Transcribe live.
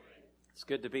It's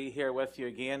good to be here with you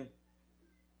again.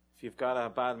 If you've got a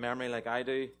bad memory like I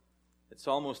do, it's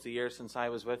almost a year since I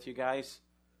was with you guys,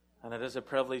 and it is a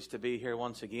privilege to be here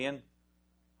once again.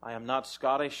 I am not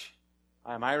Scottish,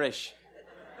 I am Irish.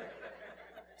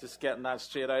 Just getting that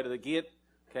straight out of the gate,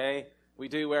 okay? We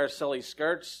do wear silly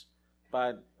skirts,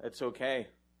 but it's okay.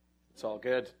 It's all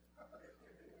good.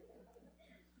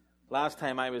 Last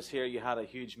time I was here, you had a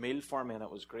huge meal for me, and it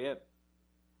was great.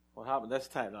 What happened this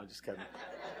time? No, I'm just kidding.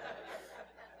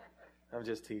 I'm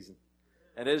just teasing.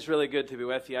 It is really good to be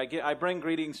with you. I bring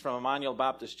greetings from Emmanuel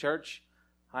Baptist Church.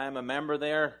 I am a member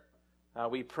there.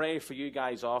 We pray for you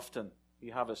guys often.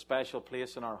 You have a special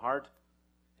place in our heart.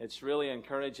 It's really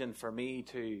encouraging for me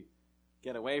to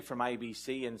get away from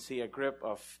IBC and see a group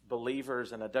of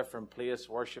believers in a different place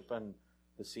worshiping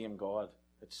the same God.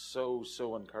 It's so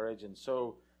encouraging.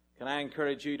 So can I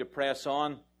encourage you to press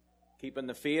on, keeping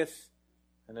the faith?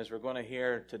 And as we're going to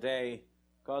hear today,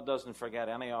 God doesn't forget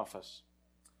any of us.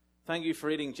 Thank you for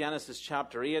reading Genesis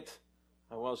chapter 8.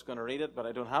 I was going to read it, but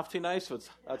I don't have to now, so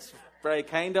that's very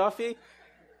kind of you.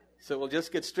 So we'll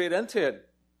just get straight into it.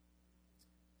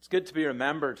 It's good to be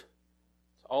remembered.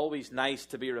 It's always nice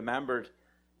to be remembered.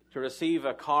 To receive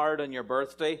a card on your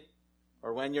birthday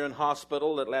or when you're in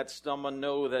hospital that lets someone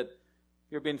know that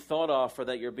you're being thought of or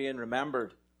that you're being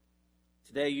remembered.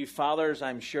 Today, you fathers,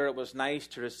 I'm sure it was nice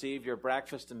to receive your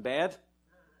breakfast in bed.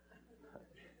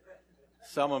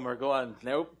 Some of them are going,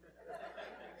 nope.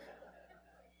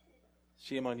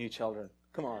 Shame on you, children.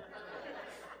 Come on.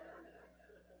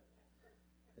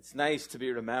 It's nice to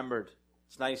be remembered.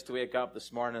 It's nice to wake up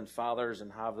this morning, fathers,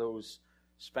 and have those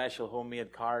special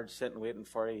homemade cards sitting waiting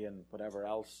for you and whatever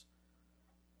else.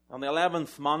 On the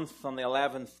 11th month, on the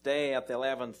 11th day, at the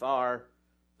 11th hour,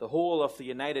 the whole of the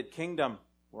United Kingdom,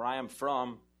 where I am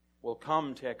from, will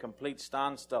come to a complete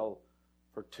standstill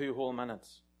for 2 whole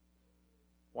minutes.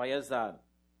 Why is that?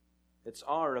 It's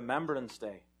our Remembrance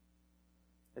Day.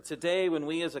 It's a day when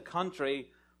we as a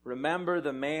country remember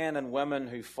the men and women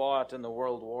who fought in the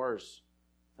world wars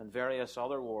and various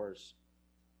other wars.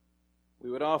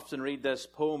 We would often read this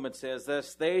poem. It says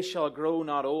this: "They shall grow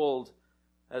not old,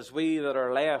 as we that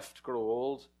are left grow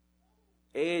old.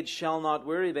 Age shall not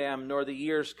weary them, nor the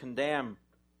years condemn.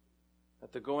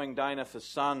 At the going down of the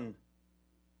sun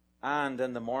and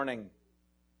in the morning,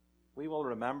 we will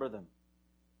remember them."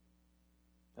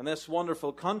 In this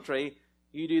wonderful country,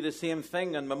 you do the same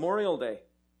thing on Memorial Day.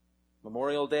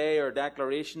 Memorial Day or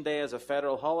Declaration Day is a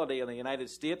federal holiday in the United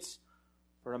States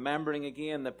for remembering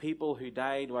again the people who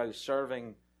died while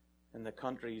serving in the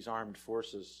country's armed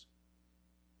forces.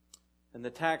 In the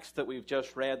text that we've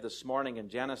just read this morning in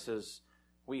Genesis,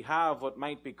 we have what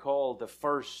might be called the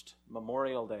first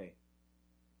Memorial Day,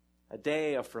 a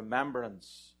day of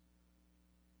remembrance.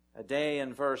 A day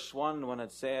in verse 1 when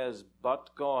it says,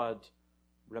 "But God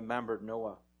remembered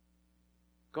Noah."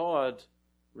 God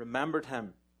remembered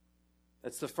him.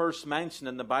 It's the first mention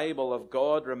in the Bible of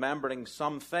God remembering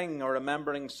something or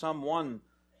remembering someone,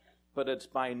 but it's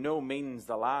by no means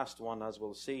the last one, as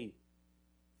we'll see.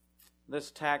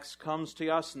 This text comes to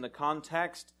us in the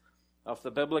context of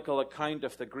the biblical account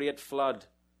of the Great Flood.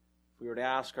 If we were to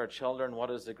ask our children what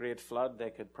is the Great Flood,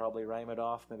 they could probably rhyme it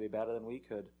off maybe better than we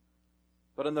could.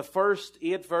 But in the first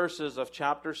 8 verses of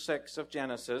chapter 6 of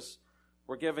Genesis,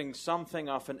 we're giving something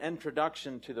of an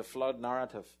introduction to the flood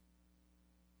narrative.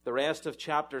 The rest of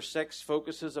chapter 6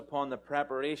 focuses upon the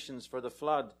preparations for the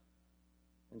flood.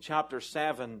 In chapter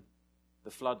 7,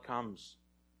 the flood comes.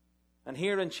 And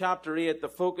here in chapter 8, the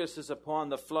focus is upon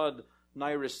the flood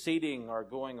now receding or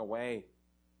going away.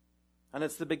 And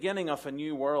it's the beginning of a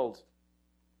new world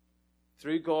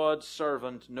through God's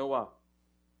servant Noah,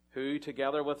 who,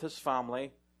 together with his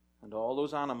family and all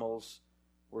those animals,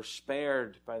 were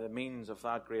spared by the means of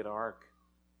that great ark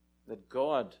that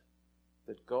God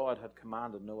had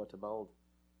commanded Noah to build.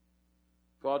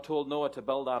 God told Noah to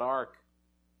build that ark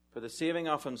for the saving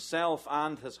of himself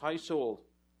and his household.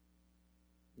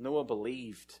 Noah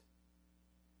believed,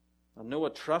 and Noah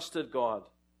trusted God,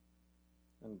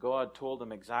 and God told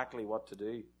him exactly what to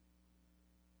do.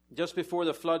 Just before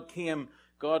the flood came,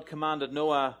 God commanded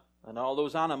Noah and all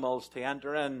those animals to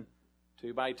enter in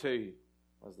 2 by 2,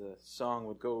 as the song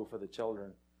would go for the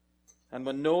children. And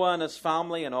when Noah and his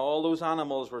family and all those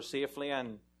animals were safely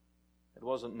in, it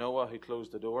wasn't Noah who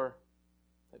closed the door.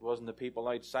 It wasn't the people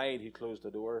outside who closed the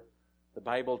door. The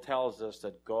Bible tells us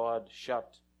that God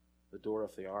shut the door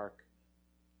of the ark.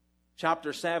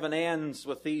 Chapter 7 ends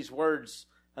with these words,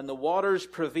 "And the waters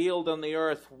prevailed on the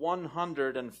earth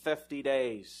 150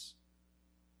 days.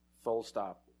 Full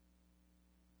stop.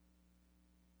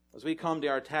 As we come to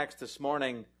our text this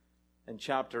morning, in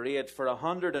chapter 8. For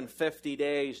 150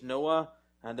 days Noah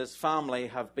and his family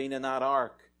have been in that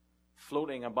ark,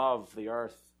 floating above the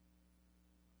earth.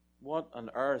 What on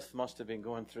earth must have been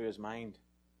going through his mind?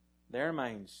 Their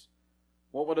minds.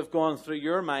 What would have gone through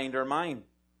your mind or mine?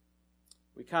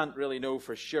 We can't really know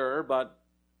for sure, but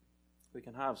we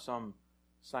can have some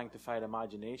sanctified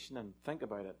imagination and think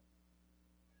about it.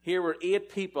 Here were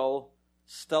 8 people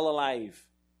still alive.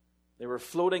 They were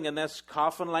floating in this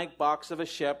coffin-like box of a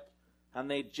ship,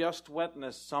 and they just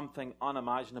witnessed something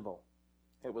unimaginable.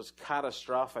 It was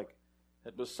catastrophic.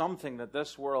 It was something that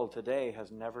this world today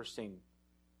has never seen.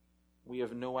 We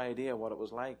have no idea what it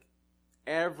was like.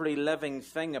 Every living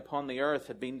thing upon the earth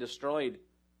had been destroyed,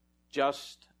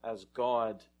 just as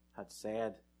God had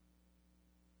said.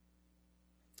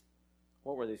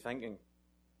 What were they thinking?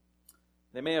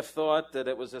 They may have thought that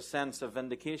it was a sense of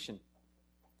vindication.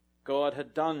 God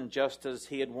had done just as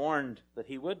he had warned that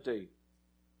he would do.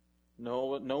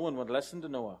 No one would listen to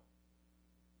Noah.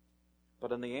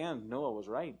 But in the end, Noah was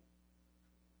right.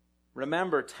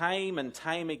 Remember, time and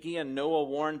time again, Noah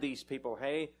warned these people,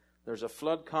 hey, there's a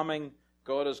flood coming.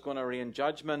 God is going to rain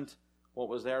judgment. What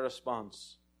was their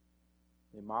response?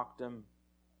 They mocked him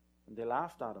and they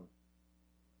laughed at him.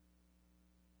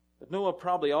 But Noah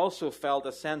probably also felt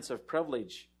a sense of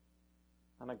privilege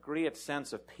and a great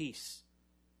sense of peace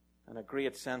and a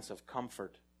great sense of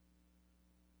comfort.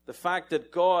 The fact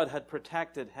that God had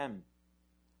protected him.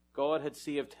 God had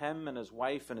saved him and his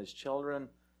wife and his children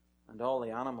and all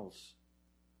the animals.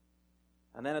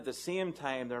 And then at the same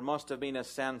time, there must have been a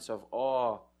sense of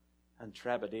awe and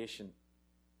trepidation.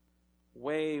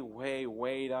 Way, way,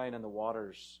 way down in the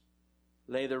waters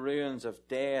lay the ruins of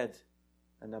dead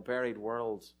and a buried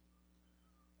world.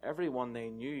 Everyone they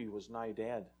knew was now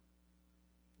dead.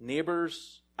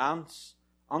 Neighbors, aunts,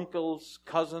 uncles,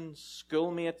 cousins,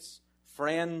 schoolmates,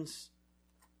 friends,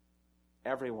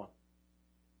 everyone.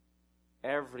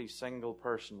 Every single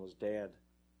person was dead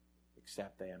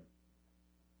except them.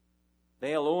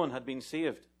 They alone had been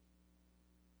saved.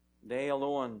 They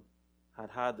alone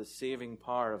had had the saving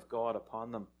power of God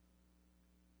upon them.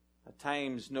 At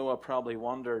times, Noah probably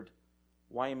wondered,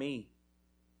 why me?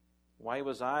 Why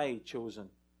was I chosen?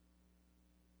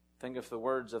 Think of the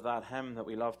words of that hymn that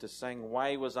we love to sing.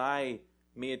 Why was I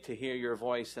made to hear your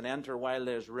voice and enter while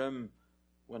there's room,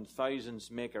 when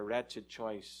thousands make a wretched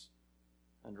choice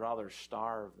and rather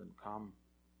starve than come?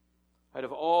 Out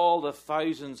of all the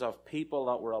thousands of people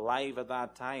that were alive at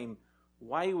that time,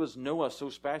 why was Noah so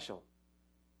special?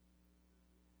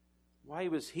 Why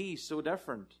was he so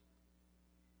different?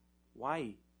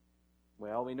 Why?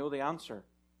 Well, we know the answer.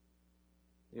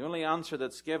 The only answer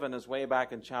that's given is way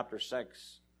back in chapter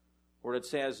 6, where it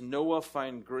says, Noah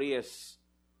found grace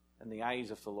in the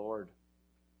eyes of the Lord.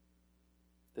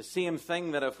 The same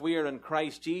thing that if we are in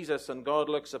Christ Jesus and God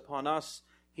looks upon us,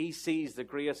 he sees the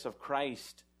grace of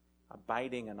Christ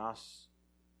abiding in us,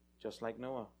 just like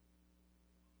Noah.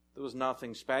 There was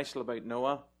nothing special about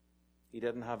Noah. He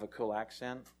didn't have a cool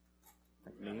accent,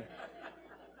 like me.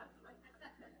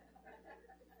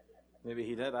 Maybe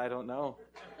he did, I don't know.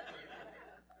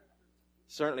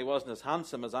 Certainly wasn't as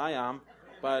handsome as I am,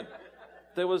 but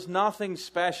there was nothing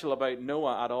special about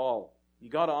Noah at all. You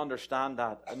got to understand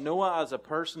that. And Noah as a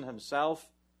person himself,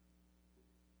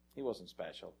 he wasn't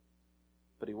special.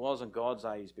 But he was in God's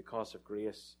eyes because of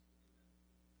grace.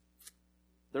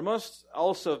 There must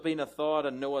also have been a thought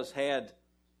in Noah's head,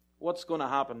 what's going to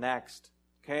happen next?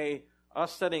 Okay,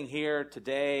 us sitting here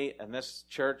today in this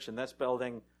church, in this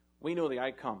building, we know the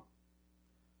outcome.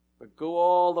 But go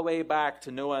all the way back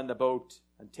to Noah in the boat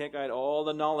and take out all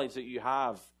the knowledge that you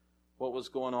have, what was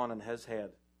going on in his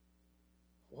head.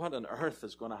 What on earth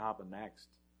is going to happen next?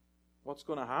 What's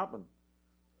going to happen?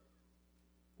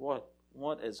 What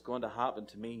is going to happen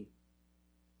to me?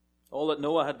 All that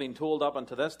Noah had been told up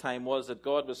until this time was that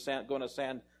God was going to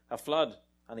send a flood,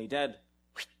 and he did.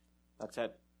 That's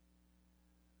it.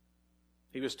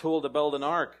 He was told to build an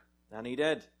ark, and he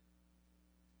did.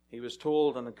 He was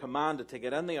told and commanded to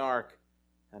get in the ark,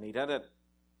 and he did it.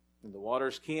 And the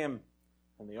waters came,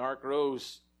 and the ark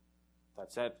rose.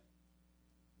 That's it.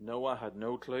 Noah had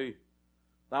no clue.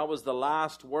 That was the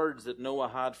last words that Noah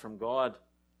had from God.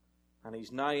 And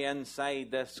he's now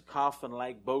inside this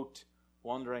coffin-like boat,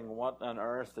 wondering what on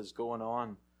earth is going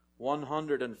on.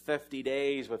 150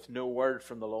 days with no word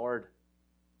from the Lord.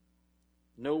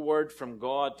 No word from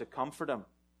God to comfort him.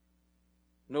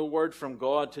 No word from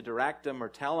God to direct him or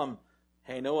tell him,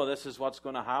 hey, Noah, this is what's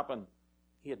going to happen.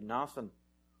 He had nothing.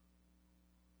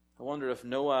 I wonder if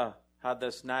Noah had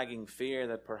this nagging fear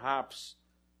that perhaps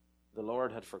the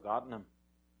Lord had forgotten him.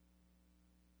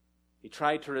 He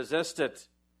tried to resist it,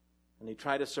 And he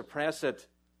tried to suppress it,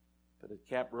 but it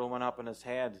kept roaming up in his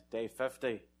head. Day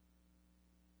 50.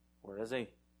 Where is he?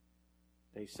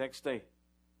 Day 60.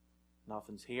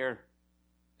 Nothing's here.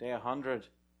 Day 100.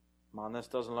 Man, this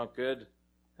doesn't look good.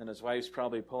 And his wife's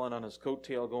probably pulling on his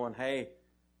coattail going, hey,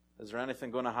 is there anything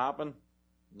going to happen?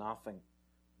 Nothing.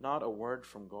 Not a word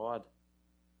from God.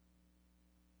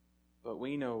 But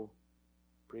we know,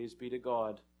 praise be to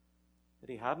God, that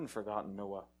he hadn't forgotten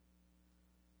Noah.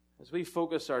 As we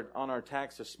focus on our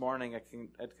text this morning,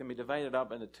 it can be divided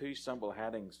up into two simple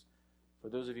headings for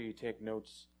those of you who take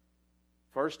notes.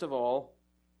 First of all,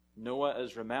 Noah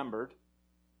is remembered.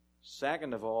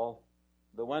 Second of all,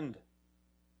 the wind.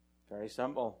 Very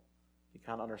simple. If you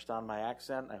can't understand my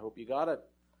accent, I hope you got it.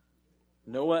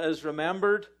 Noah is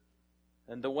remembered,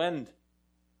 and the wind.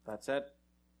 That's it.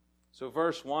 So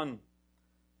verse 1.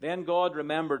 Then God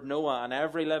remembered Noah and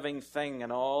every living thing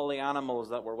and all the animals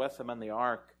that were with him in the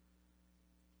ark.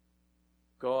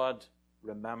 God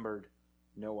remembered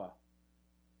Noah.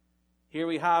 Here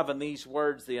we have in these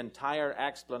words the entire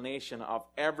explanation of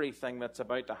everything that's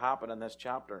about to happen in this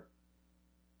chapter.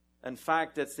 In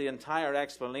fact, it's the entire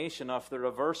explanation of the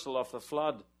reversal of the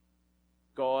flood.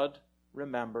 God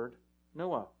remembered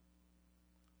Noah.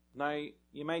 Now,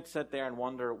 you might sit there and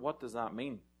wonder, what does that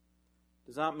mean?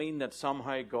 Does that mean that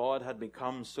somehow God had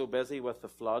become so busy with the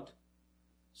flood,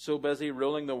 so busy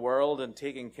ruling the world and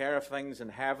taking care of things in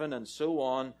heaven and so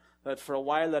on, that for a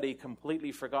while that he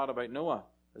completely forgot about Noah?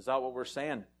 Is that what we're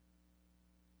saying?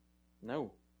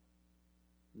 No,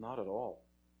 not at all.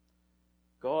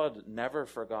 God never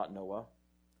forgot Noah.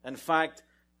 In fact,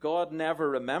 God never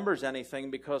remembers anything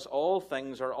because all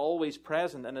things are always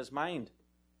present in his mind.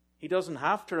 He doesn't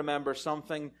have to remember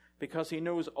something because he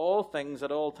knows all things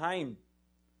at all time.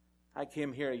 I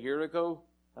came here a year ago,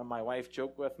 and my wife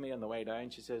joked with me on the way down.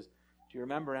 She says, do you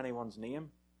remember anyone's name?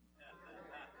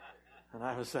 And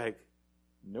I was like,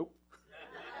 nope.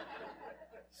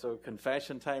 So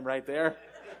confession time right there.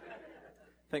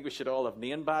 I think we should all have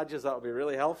name badges. That would be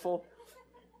really helpful.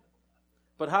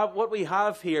 But what we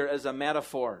have here is a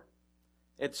metaphor.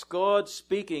 It's God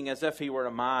speaking as if he were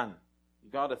a man.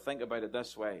 You've got to think about it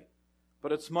this way.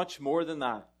 But it's much more than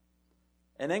that.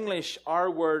 In English, our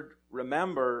word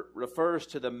remember refers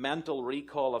to the mental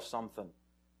recall of something.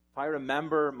 If I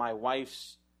remember my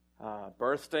wife's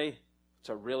birthday, it's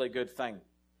a really good thing.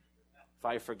 If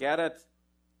I forget it,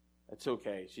 it's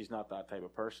okay. She's not that type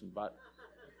of person, but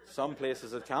some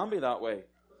places it can be that way.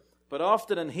 But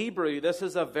often in Hebrew, this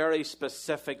is a very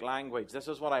specific language. This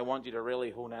is what I want you to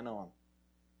really hone in on.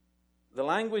 The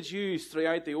language used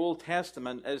throughout the Old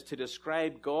Testament is to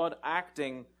describe God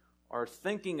acting or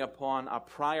thinking upon a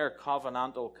prior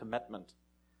covenantal commitment.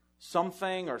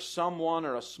 Something or someone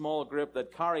or a small group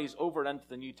that carries over into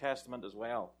the New Testament as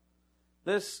well.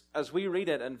 This, as we read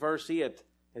it in verse 8,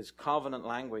 is covenant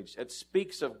language. It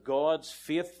speaks of God's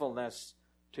faithfulness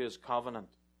to his covenant.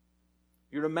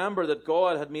 You remember that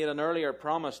God had made an earlier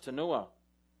promise to Noah.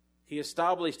 He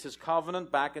established his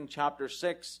covenant back in chapter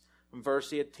 6. In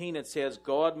verse 18 it says,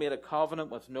 God made a covenant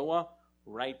with Noah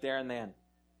right there and then.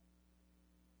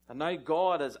 And now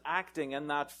God is acting in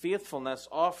that faithfulness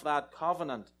of that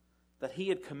covenant that he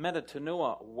had committed to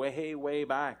Noah way, way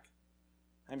back.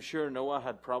 I'm sure Noah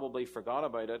had probably forgot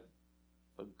about it,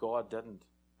 but God didn't.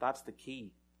 That's the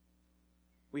key.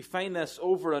 We find this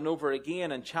over and over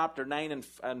again in chapter 9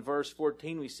 and verse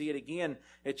 14. We see it again.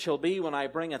 It shall be when I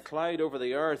bring a cloud over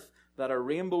the earth that a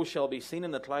rainbow shall be seen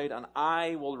in the cloud, and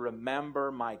I will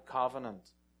remember my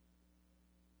covenant.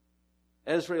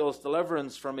 Israel's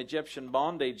deliverance from Egyptian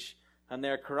bondage and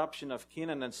their corruption of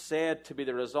Canaan is said to be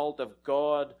the result of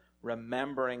God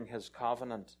remembering his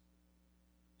covenant.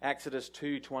 Exodus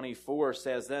 2:24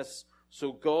 says this,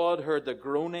 so God heard the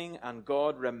groaning, and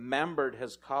God remembered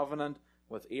his covenant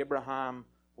with Abraham,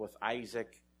 with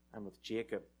Isaac, and with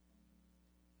Jacob.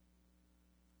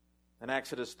 In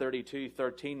Exodus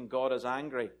 32:13, God is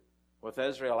angry with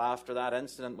Israel after that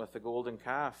incident with the golden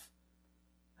calf.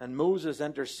 And Moses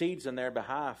intercedes in their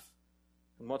behalf.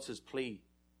 And what's his plea?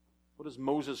 What does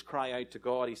Moses cry out to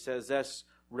God? He says this,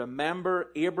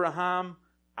 remember Abraham,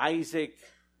 Isaac,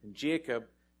 and Jacob,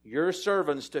 your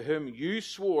servants to whom you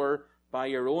swore by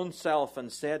your own self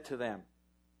and said to them.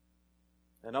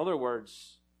 In other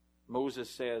words, Moses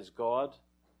says, God,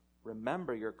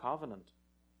 remember your covenant.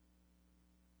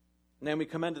 And then we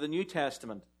come into the New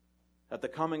Testament. At the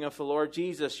coming of the Lord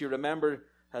Jesus, you remember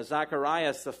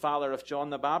Zacharias, the father of John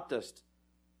the Baptist,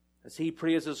 as he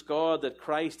praises God that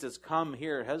Christ has come,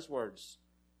 hear his words.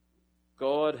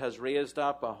 God has raised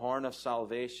up a horn of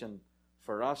salvation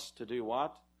for us to do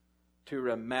what? To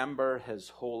remember his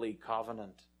holy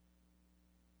covenant.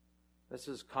 This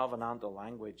is covenantal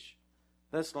language.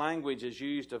 This language is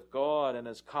used of God in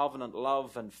His covenant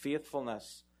love and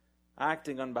faithfulness,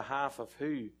 acting on behalf of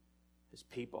who? His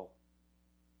people.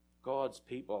 God's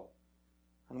people.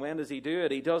 And when does He do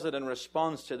it? He does it in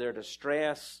response to their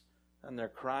distress and their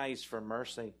cries for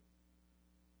mercy.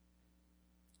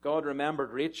 God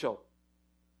remembered Rachel,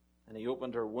 and He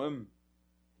opened her womb,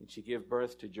 and she gave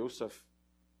birth to Joseph.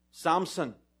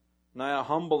 Samson, now a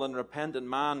humble and repentant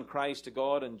man, cries to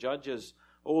God in Judges,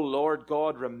 O Lord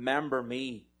God, remember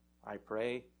me, I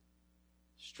pray.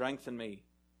 Strengthen me,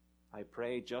 I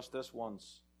pray, just this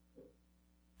once.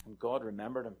 And God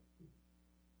remembered him.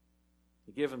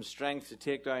 He gave him strength to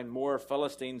take down more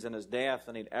Philistines in his death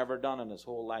than he'd ever done in his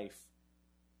whole life.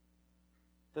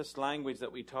 This language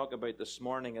that we talk about this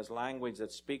morning is language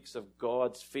that speaks of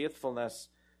God's faithfulness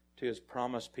to His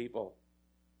promised people,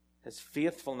 His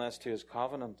faithfulness to His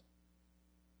covenant.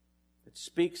 It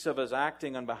speaks of His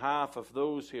acting on behalf of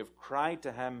those who have cried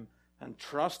to Him and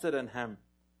trusted in Him.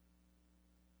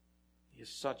 He is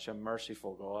such a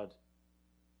merciful God.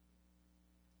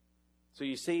 So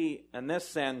you see, in this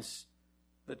sense,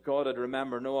 that God had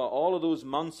remembered Noah. All of those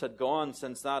months had gone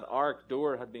since that ark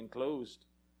door had been closed.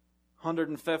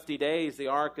 150 days the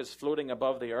ark is floating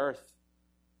above the earth.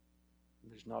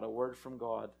 There's not a word from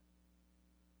God.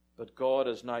 But God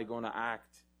is now going to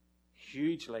act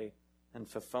hugely in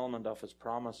fulfillment of His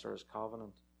promise or His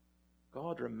covenant.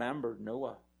 God remembered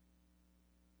Noah.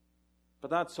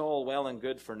 But that's all well and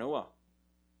good for Noah.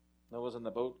 Noah's in the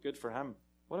boat, good for him.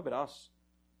 What about us?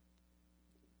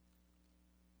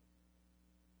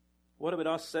 What about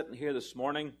us sitting here this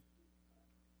morning?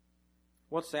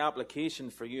 What's the application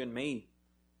for you and me?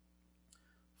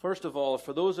 First of all,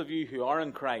 for those of you who are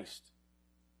in Christ,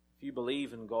 if you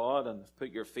believe in God and have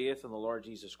put your faith in the Lord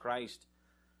Jesus Christ,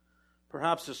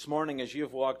 perhaps this morning as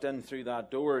you've walked in through that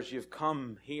doors, you've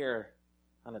come here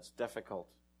and it's difficult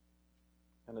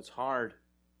and it's hard.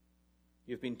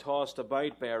 You've been tossed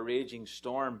about by a raging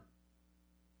storm.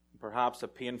 Perhaps a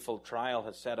painful trial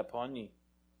has set upon you.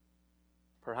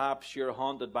 Perhaps you're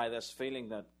haunted by this feeling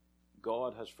that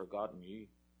God has forgotten you.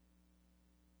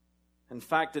 In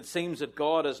fact, it seems that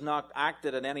God has not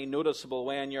acted in any noticeable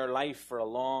way in your life for a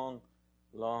long,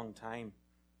 long time.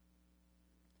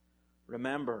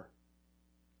 Remember,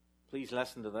 please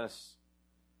listen to this,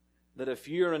 that if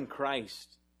you're in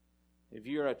Christ, if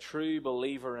you're a true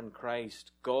believer in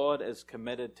Christ, God is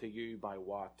committed to you by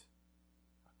what?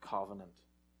 A covenant.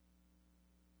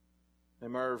 Now,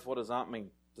 Merv, what does that mean?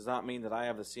 Does that mean that I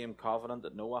have the same covenant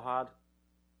that Noah had?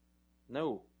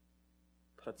 No,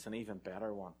 but it's an even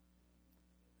better one.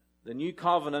 The new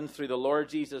covenant through the Lord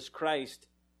Jesus Christ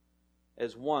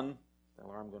is one, the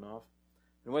alarm going off,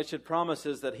 in which it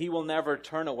promises that He will never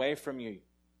turn away from you.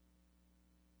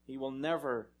 He will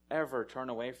never, ever turn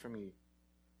away from you.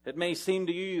 It may seem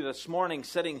to you this morning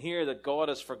sitting here that God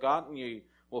has forgotten you.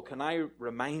 Well, can I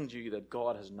remind you that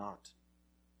God has not?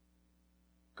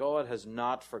 God has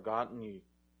not forgotten you.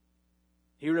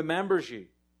 He remembers you.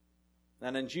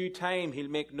 And in due time, He'll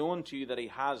make known to you that He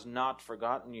has not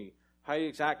forgotten you. How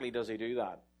exactly does He do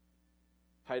that?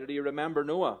 How did He remember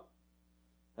Noah?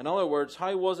 In other words,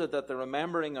 how was it that the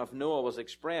remembering of Noah was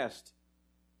expressed?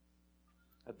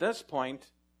 At this point,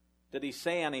 did He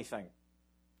say anything?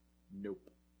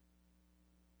 Nope.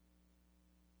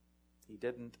 He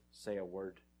didn't say a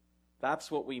word. That's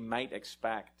what we might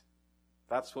expect.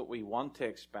 That's what we want to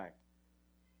expect.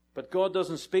 But God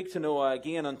doesn't speak to Noah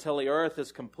again until the earth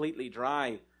is completely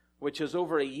dry, which is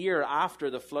over a year after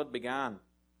the flood began.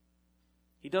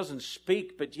 He doesn't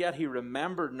speak, but yet He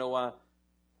remembered Noah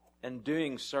in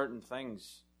doing certain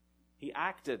things. He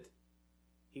acted.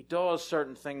 He does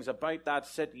certain things about that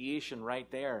situation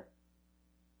right there.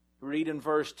 We read in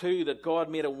verse 2 that God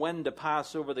made a wind to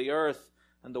pass over the earth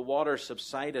and the water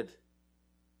subsided.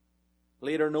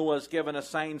 Later, Noah is given a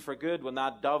sign for good when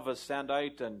that dove is sent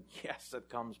out, and yes, it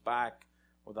comes back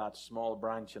with that small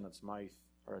branch in its mouth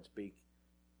or its beak.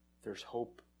 There's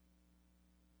hope.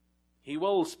 He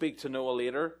will speak to Noah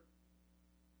later,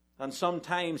 and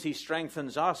sometimes He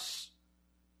strengthens us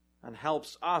and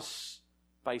helps us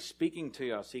by speaking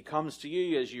to us. He comes to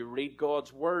you as you read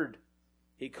God's Word.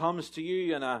 He comes to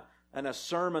you in a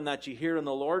sermon that you hear on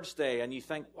the Lord's Day, and you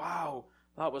think, wow,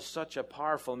 that was such a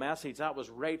powerful message. That was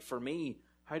right for me.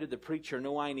 How did the preacher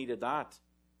know I needed that?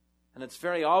 And it's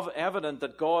very evident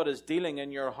that God is dealing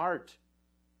in your heart.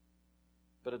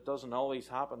 But it doesn't always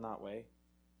happen that way.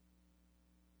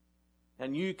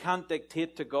 And you can't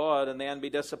dictate to God and then be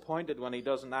disappointed when He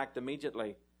doesn't act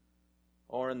immediately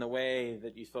or in the way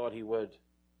that you thought He would.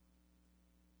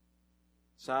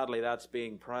 Sadly, that's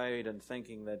being proud and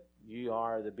thinking that you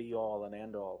are the be-all and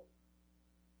end-all.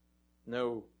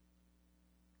 No.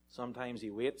 Sometimes he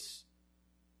waits,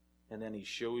 and then he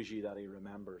shows you that he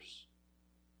remembers.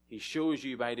 He shows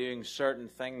you by doing certain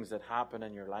things that happen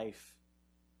in your life.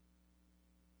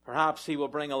 Perhaps he will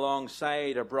bring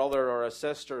alongside a brother or a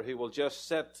sister who will just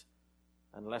sit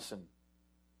and listen.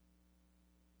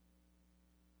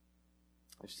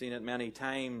 I've seen it many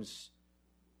times.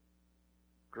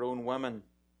 Grown women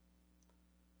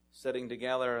sitting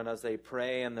together, and as they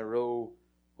pray in the row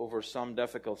over some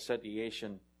difficult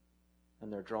situation,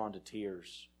 and they're drawn to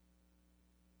tears.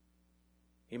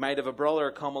 You might have a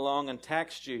brother come along and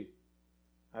text you.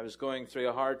 I was going through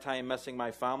a hard time missing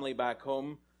my family back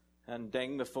home, and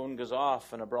ding, the phone goes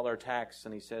off, and a brother texts,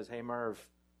 and he says, "Hey Merv,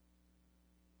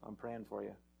 I'm praying for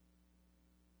you."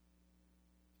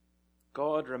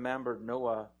 God remembered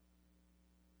Noah,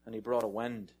 and he brought a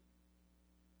wind.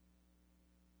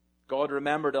 God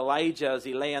remembered Elijah as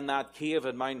he lay in that cave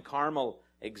at Mount Carmel,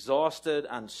 exhausted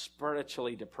and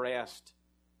spiritually depressed.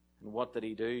 And what did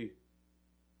he do?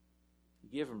 He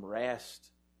gave him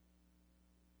rest.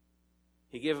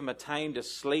 He gave him a time to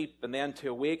sleep and then to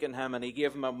awaken him, and he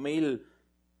gave him a meal,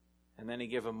 and then he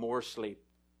gave him more sleep.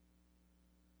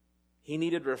 He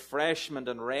needed refreshment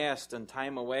and rest and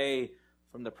time away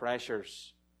from the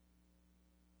pressures.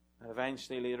 And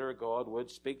eventually later God would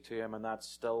speak to him in that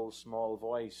still small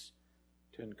voice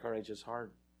to encourage his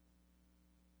heart.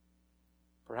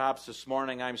 Perhaps this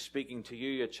morning I'm speaking to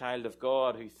you, a child of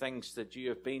God, who thinks that you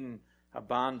have been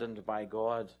abandoned by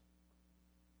God.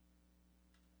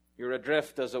 You're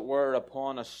adrift, as it were,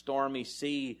 upon a stormy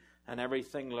sea, and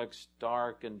everything looks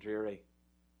dark and dreary.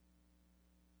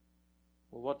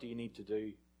 Well, what do you need to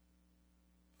do?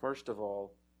 First of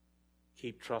all,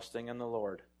 keep trusting in the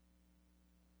Lord.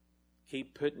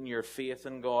 Keep putting your faith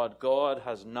in God. God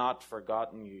has not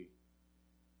forgotten you.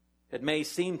 It may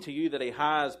seem to you that he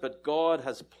has, but God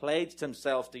has pledged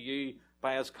himself to you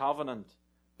by his covenant,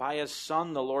 by his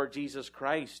Son, the Lord Jesus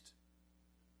Christ.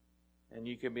 And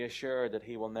you can be assured that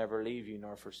he will never leave you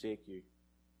nor forsake you.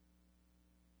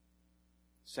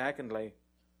 Secondly,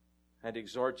 I'd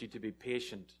exhort you to be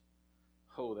patient.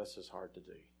 Oh, this is hard to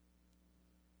do.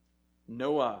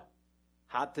 Noah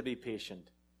had to be patient.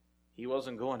 He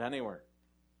wasn't going anywhere.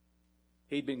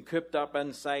 He'd been cooped up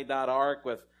inside that ark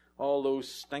with all those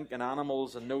stinking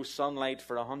animals and no sunlight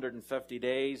for 150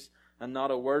 days and not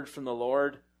a word from the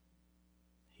Lord.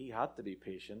 He had to be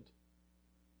patient.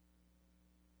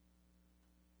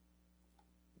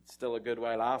 It's still a good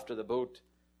while after the boat,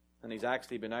 and he's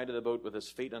actually been out of the boat with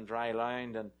his feet on dry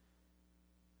land, and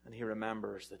he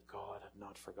remembers that God had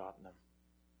not forgotten him.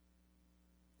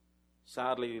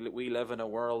 Sadly, we live in a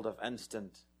world of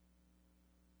instant.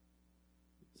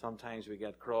 Sometimes we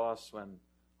get cross when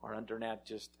our internet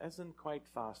just isn't quite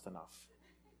fast enough.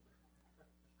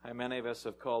 How many of us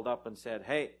have called up and said,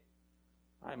 "Hey,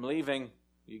 I'm leaving.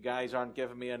 You guys aren't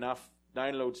giving me enough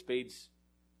download speeds."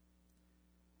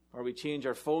 Or we change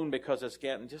our phone because it's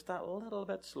getting just that little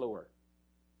bit slower.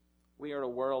 We are a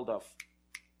world of.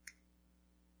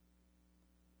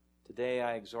 Today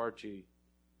I exhort you,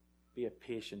 be a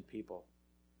patient people.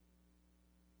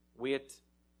 Wait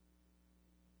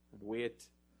and wait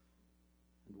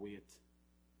and wait.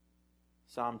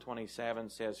 Psalm 27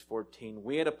 says 14,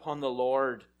 "Wait upon the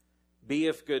Lord, be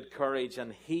of good courage,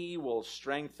 and he will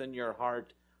strengthen your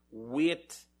heart.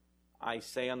 Wait, I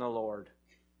say, on the Lord."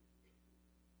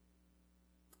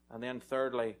 And then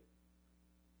thirdly,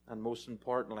 and most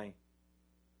importantly,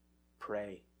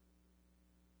 pray.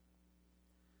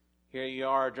 Here you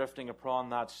are drifting upon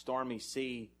that stormy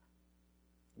sea.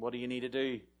 What do you need to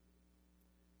do?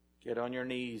 Get on your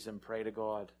knees and pray to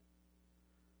God.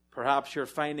 Perhaps you're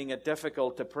finding it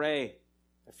difficult to pray.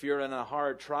 If you're in a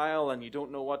hard trial and you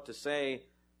don't know what to say,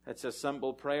 it's a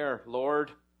simple prayer.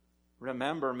 Lord,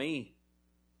 remember me.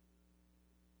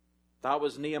 That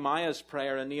was Nehemiah's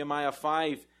prayer in Nehemiah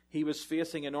 5. He was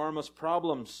facing enormous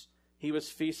problems. He was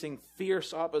facing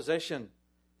fierce opposition.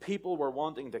 People were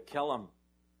wanting to kill him.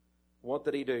 What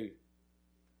did he do?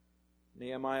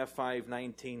 Nehemiah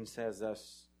 5:19 says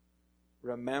this,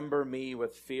 "Remember me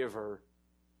with favor,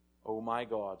 O my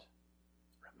God."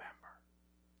 Remember.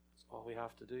 That's all we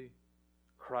have to do.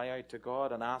 Cry out to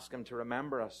God and ask him to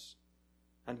remember us.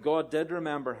 And God did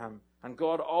remember him. And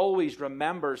God always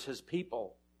remembers his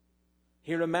people.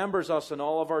 He remembers us in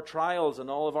all of our trials and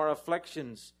all of our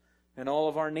afflictions and all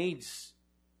of our needs.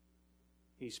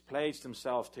 He's pledged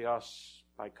himself to us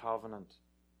by covenant.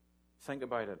 Think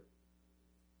about it.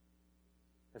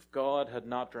 If God had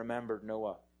not remembered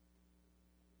Noah,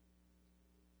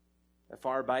 if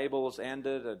our Bibles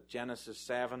ended at Genesis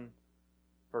 7,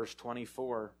 verse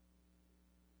 24,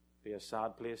 it'd be a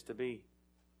sad place to be.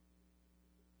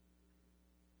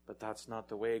 But that's not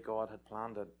the way God had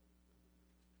planned it.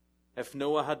 If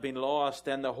Noah had been lost,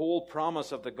 then the whole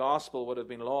promise of the gospel would have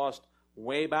been lost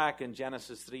way back in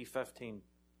Genesis 3:15.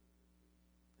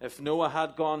 If Noah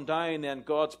had gone down, then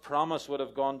God's promise would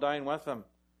have gone down with him.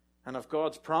 And if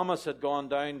God's promise had gone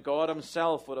down, God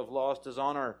himself would have lost his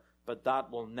honor. But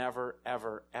that will never,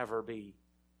 ever, ever be.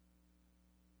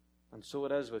 And so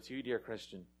it is with you, dear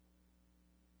Christian.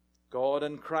 God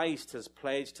in Christ has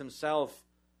pledged himself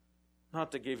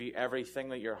not to give you everything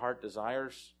that your heart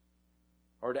desires,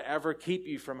 or to ever keep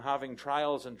you from having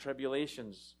trials and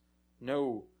tribulations.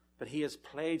 No, but he has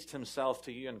pledged himself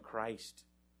to you in Christ,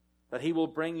 that he will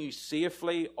bring you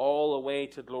safely all the way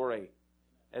to glory.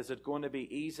 Is it going to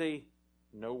be easy?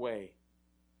 No way.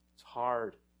 It's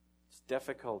hard. It's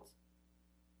difficult.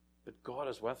 But God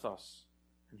is with us,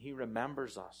 and he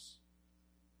remembers us.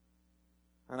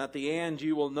 And at the end,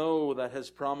 you will know that his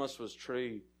promise was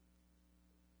true,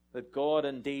 that God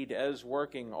indeed is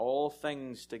working all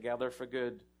things together for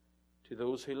good to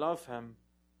those who love him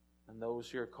and those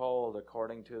who are called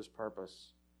according to his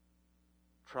purpose.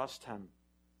 Trust him.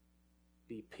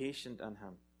 Be patient in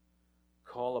him.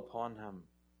 Call upon him.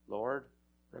 Lord,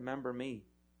 remember me.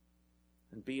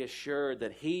 And be assured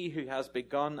that he who has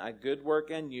begun a good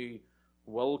work in you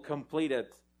will complete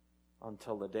it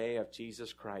until the day of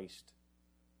Jesus Christ.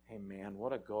 Amen.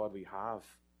 What a God we have.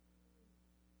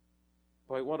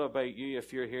 But what about you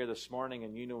if you're here this morning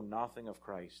and you know nothing of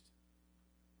Christ?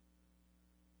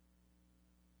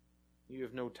 You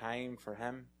have no time for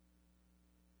him.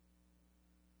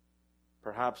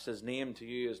 Perhaps his name to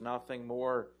you is nothing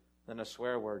more than a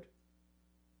swear word.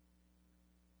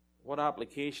 What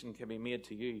application can be made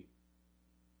to you?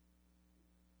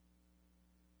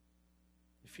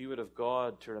 If you would have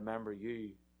God to remember you,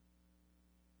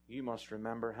 you must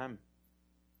remember him.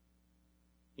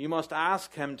 You must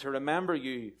ask him to remember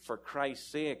you for Christ's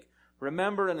sake.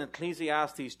 Remember in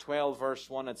Ecclesiastes 12 verse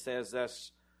 1 it says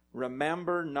this,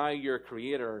 remember now your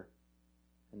Creator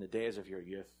in the days of your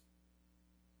youth.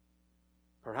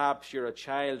 Perhaps you're a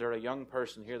child or a young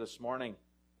person here this morning.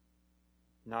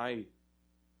 Now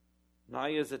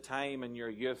is the time in your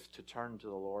youth to turn to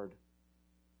the Lord.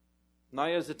 Now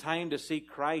is the time to seek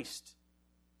Christ.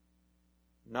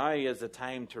 Now is the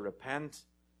time to repent,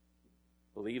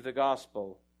 believe the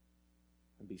gospel,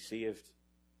 and be saved.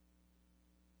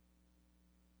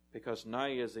 Because now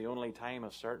is the only time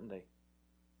of certainty.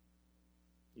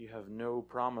 You have no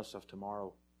promise of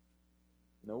tomorrow.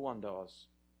 No one does.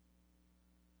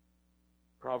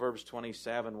 Proverbs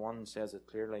 27:1 says it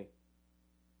clearly.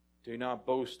 Do not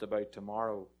boast about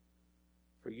tomorrow,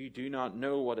 for you do not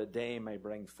know what a day may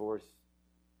bring forth.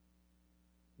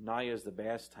 Now is the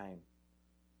best time,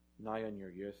 now in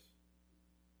your youth.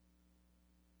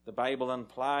 The Bible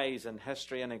implies, and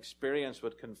history and experience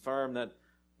would confirm, that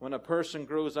when a person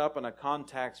grows up in a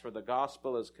context where the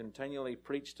gospel is continually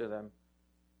preached to them,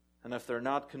 and if they're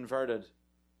not converted,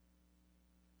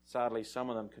 sadly some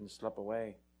of them can slip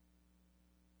away.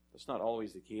 It's not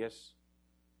always the case.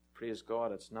 Praise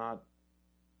God, it's not.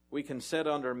 We can sit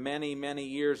under many, many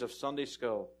years of Sunday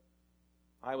school.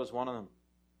 I was one of them.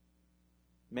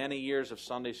 Many years of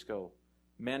Sunday school.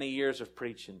 Many years of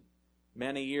preaching.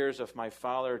 Many years of my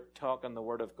father talking the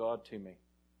Word of God to me.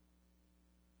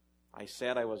 I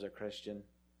said I was a Christian,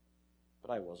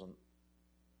 but I wasn't.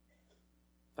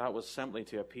 That was simply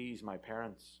to appease my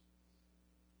parents.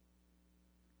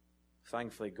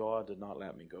 Thankfully, God did not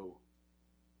let me go.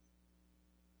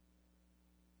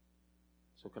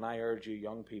 So can I urge you,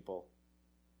 young people,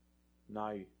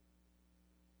 now,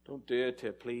 don't do it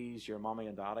to please your mommy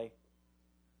and daddy.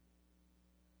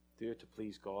 Do it to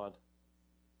please God.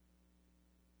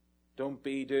 Don't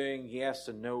be doing yes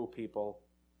and no, people,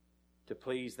 to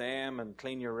please them and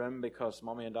clean your room because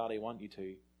mommy and daddy want you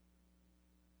to.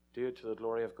 Do it to the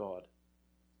glory of God.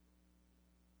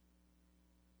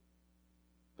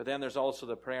 But then there's also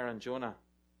the prayer in Jonah.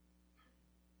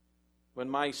 When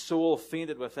my soul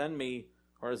fainted within me,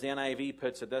 or as the NIV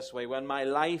puts it this way, when my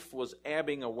life was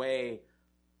ebbing away,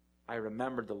 I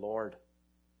remembered the Lord.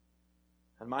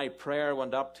 And my prayer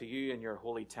went up to you in your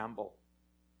holy temple.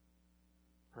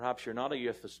 Perhaps you're not a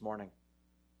youth this morning.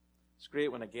 It's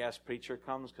great when a guest preacher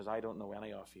comes because I don't know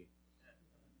any of you.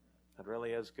 It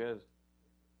really is good.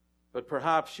 But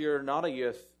perhaps you're not a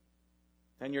youth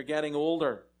and you're getting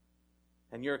older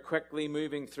and you're quickly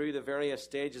moving through the various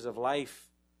stages of life.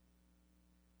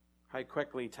 How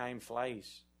quickly time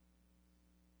flies.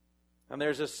 And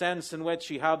there's a sense in which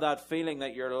you have that feeling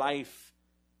that your life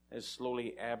is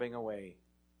slowly ebbing away.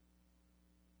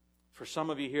 For some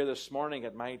of you here this morning,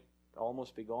 it might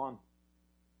almost be gone.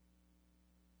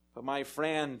 But my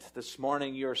friend, this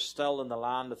morning you're still in the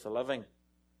land of the living.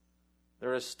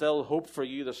 There is still hope for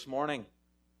you this morning.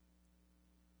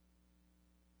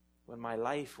 When my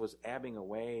life was ebbing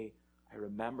away, I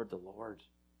remembered the Lord.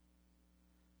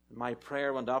 And my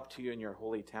prayer went up to you in your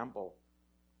holy temple.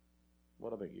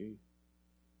 What about you?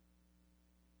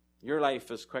 Your life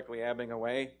is quickly ebbing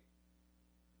away.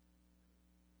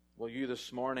 Will you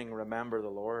this morning remember the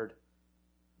Lord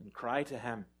and cry to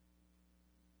Him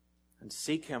and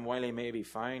seek Him while He may be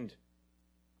found?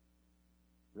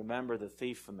 Remember the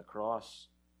thief on the cross.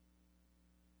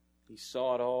 He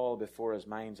saw it all before his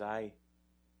mind's eye.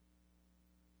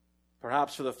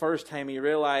 Perhaps for the first time he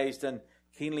realized and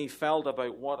keenly felt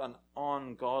about what an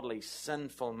ungodly,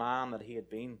 sinful man that he had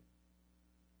been.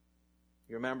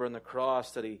 You remember on the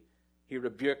cross that he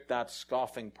rebuked that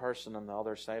scoffing person on the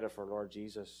other side of our Lord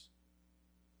Jesus.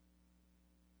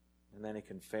 And then he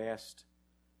confessed,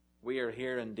 "We are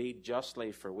here indeed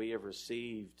justly, for we have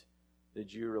received the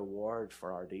due reward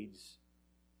for our deeds."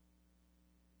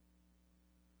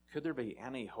 Could there be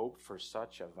any hope for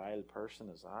such a vile person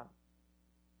as that?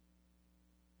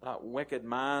 That wicked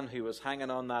man who was hanging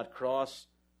on that cross,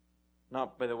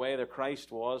 not by the way that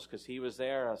Christ was, because he was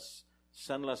there as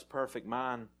sinless, perfect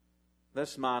man.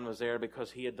 This man was there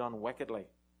because he had done wickedly.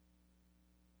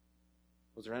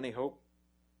 Was there any hope?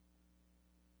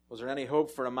 Was there any hope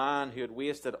for a man who had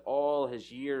wasted all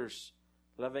his years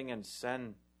living in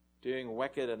sin, doing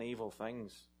wicked and evil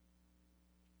things?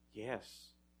 Yes.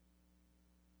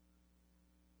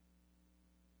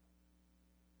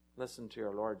 Listen to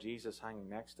our Lord Jesus hanging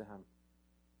next to him.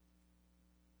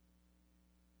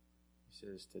 He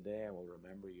says, "Today I will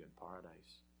remember you in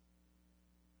paradise."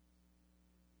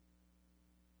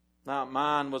 That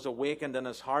man was awakened in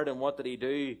his heart, and what did he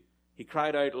do? He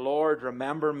cried out, "Lord,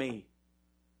 remember me.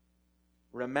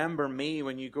 Remember me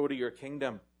when you go to your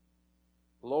kingdom.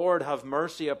 Lord, have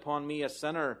mercy upon me, a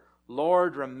sinner.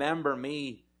 Lord, remember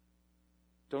me.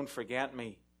 Don't forget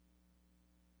me.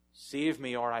 Save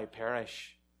me or I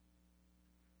perish."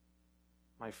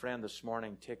 My friend, this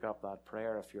morning, take up that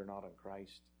prayer if you're not in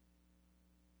Christ.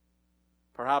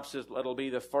 Perhaps it'll be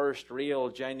the first real,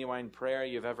 genuine prayer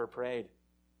you've ever prayed.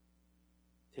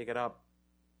 Take it up.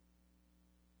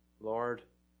 Lord,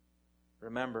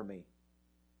 remember me.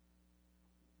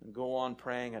 And go on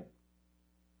praying it,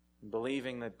 and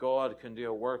believing that God can do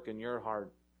a work in your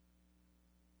heart.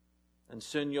 And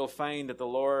soon you'll find that the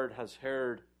Lord has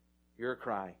heard your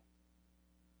cry.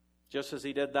 Just as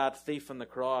He did that thief on the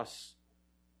cross,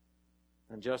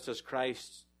 and just as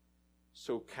Christ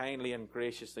so kindly and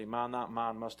graciously, that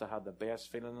man must have had the best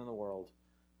feeling in the world.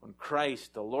 When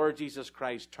Christ, the Lord Jesus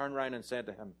Christ, turned around and said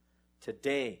to him,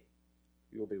 "Today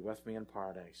you will be with me in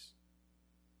paradise."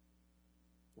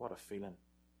 What a feeling.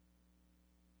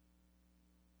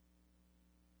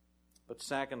 But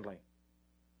secondly,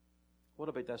 what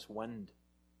about this wind?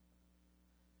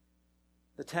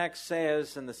 The text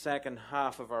says in the second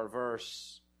half of our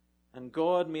verse, "And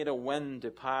God made a wind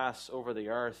to pass over the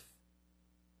earth,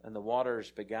 and the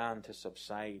waters began to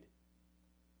subside."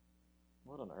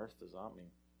 What on earth does that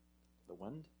mean? The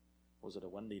wind? Was it a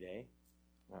windy day?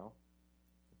 Well,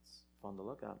 it's fun to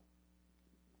look at.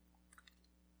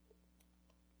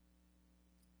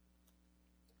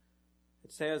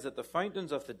 It says that the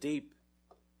fountains of the deep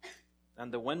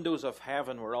and the windows of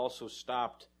heaven were also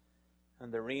stopped,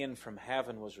 and the rain from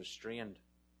heaven was restrained.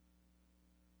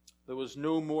 There was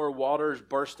no more waters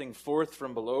bursting forth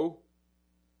from below.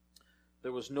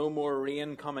 There was no more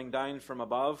rain coming down from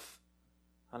above.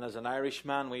 And as an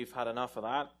Irishman, we've had enough of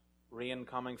that. Rain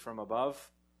coming from above.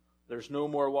 There's no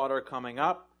more water coming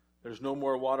up. There's no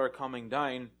more water coming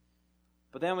down.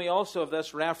 But then we also have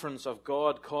this reference of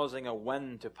God causing a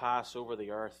wind to pass over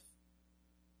the earth.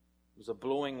 It was a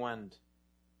blowing wind.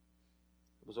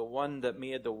 It was a wind that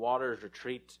made the waters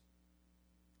retreat.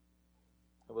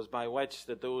 It was by which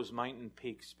that those mountain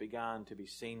peaks began to be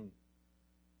seen.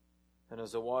 And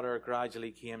as the water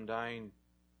gradually came down,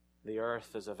 the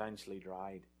earth is eventually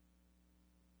dried.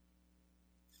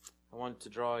 I want to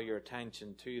draw your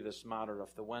attention to this matter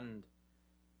of the wind.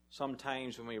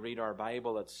 Sometimes when we read our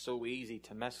Bible, it's so easy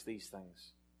to miss these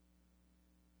things.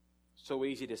 So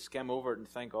easy to skim over it and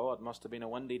think, "Oh, it must have been a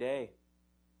windy day."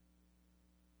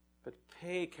 But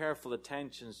pay careful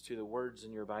attention to the words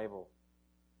in your Bible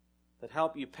that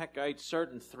help you pick out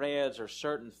certain threads or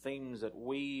certain themes that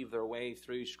weave their way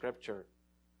through Scripture.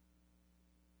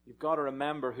 You've got to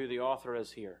remember who the author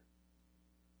is here.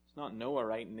 It's not Noah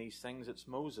writing these things, it's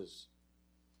Moses.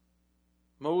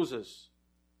 Moses.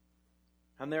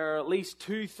 And there are at least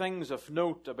two things of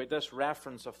note about this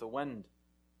reference of the wind.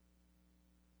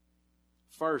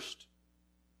 First,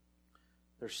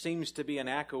 There seems to be an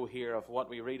echo here of what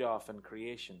we read of in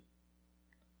creation.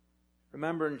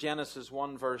 Remember in Genesis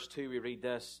 1 verse 2 we read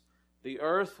this, "The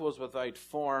earth was without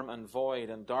form and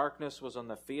void, and darkness was on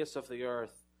the face of the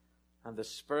earth, and the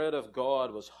Spirit of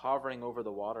God was hovering over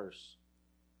the waters."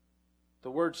 The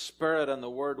word spirit and the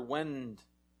word wind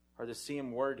are the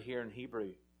same word here in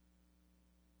Hebrew.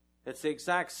 It's the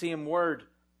exact same word,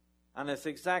 and it's the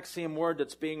exact same word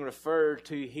that's being referred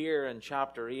to here in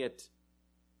chapter 8.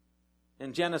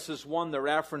 In Genesis 1, the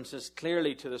reference is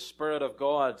clearly to the Spirit of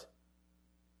God,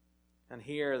 and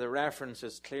here the reference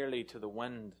is clearly to the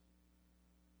wind.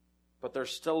 But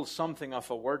there's still something of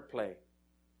a wordplay,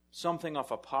 something of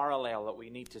a parallel that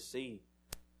we need to see.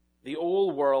 The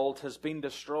old world has been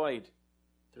destroyed.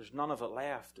 There's none of it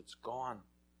left. It's gone.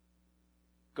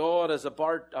 God is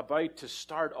about to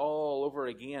start all over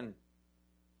again.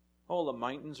 All the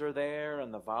mountains are there,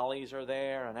 and the valleys are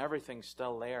there, and everything's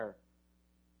still there.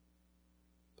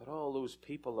 But all those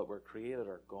people that were created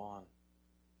are gone,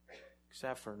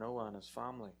 except for Noah and his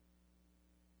family.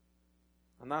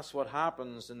 And that's what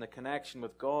happens in the connection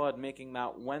with God making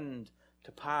that wind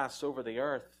to pass over the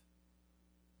earth.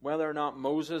 Whether or not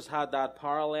Moses had that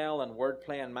parallel and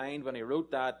wordplay in mind when he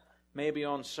wrote that may be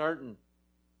uncertain.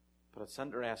 But it's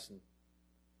interesting.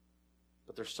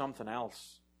 But there's something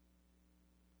else.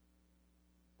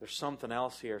 There's something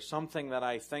else here. Something that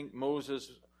I think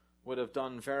Moses would have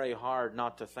done very hard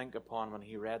not to think upon when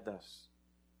he read this.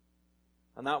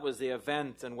 And that was the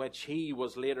event in which he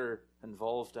was later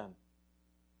involved in.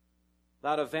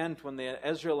 That event when the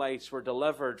Israelites were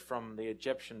delivered from the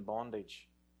Egyptian bondage.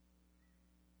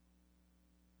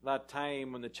 That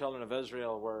time when the children of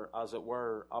Israel were, as it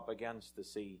were, up against the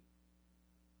sea.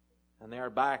 And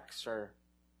their backs are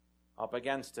up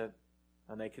against it.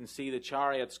 And they can see the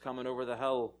chariots coming over the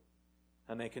hill.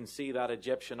 And they can see that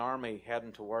Egyptian army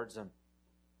heading towards them.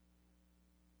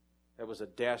 It was a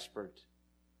desperate,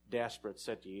 desperate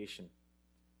situation.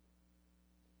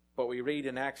 But we read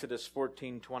in Exodus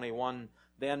 14:21,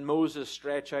 "Then Moses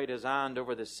stretched out his hand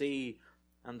over the sea,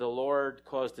 and the Lord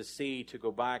caused the sea to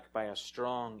go back by a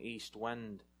strong east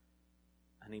wind,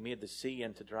 and he made the sea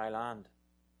into dry land."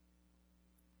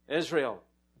 Israel,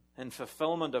 in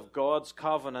fulfillment of God's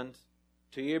covenant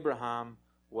to Abraham,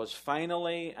 was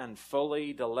finally and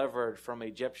fully delivered from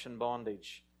Egyptian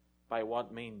bondage. By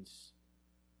what means?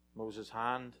 Moses'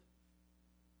 hand?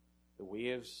 The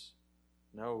waves?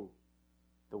 No.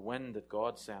 The wind that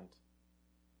God sent.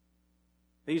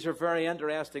 These are very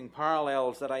interesting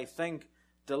parallels that I think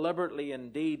deliberately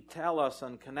indeed tell us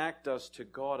and connect us to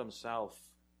God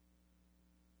Himself.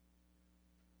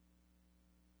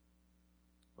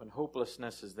 When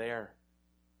hopelessness is there,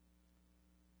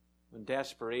 when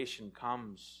desperation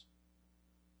comes,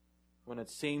 when it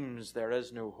seems there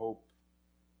is no hope,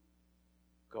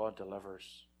 God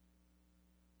delivers.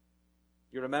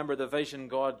 You remember the vision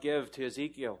God gave to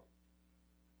Ezekiel,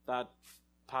 that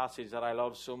passage that I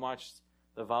love so much,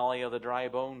 the valley of the dry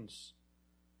bones.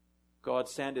 God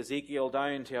sent Ezekiel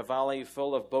down to a valley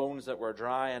full of bones that were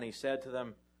dry, and he said to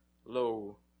them,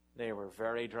 "Lo, they were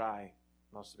very dry."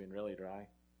 Must have been really dry.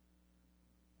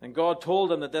 And God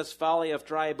told him that this valley of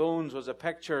dry bones was a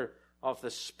picture of the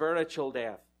spiritual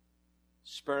death.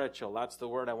 Spiritual, that's the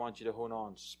word I want you to hone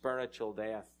on. Spiritual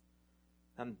death.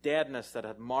 And deadness that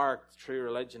had marked true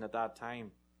religion at that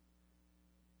time.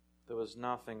 There was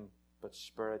nothing but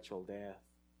spiritual death.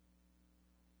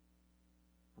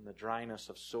 And the dryness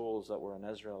of souls that were in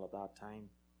Israel at that time.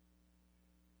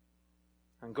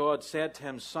 And God said to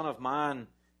him, "Son of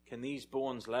man, can these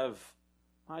bones live?"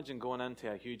 Imagine going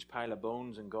into a huge pile of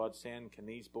bones and God saying, "Can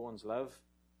these bones live?"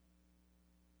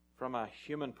 From a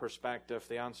human perspective,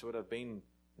 the answer would have been,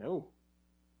 no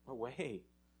way.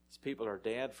 These people are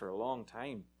dead for a long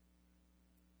time.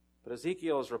 But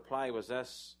Ezekiel's reply was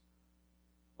this,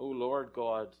 "O Lord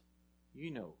God, you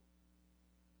know."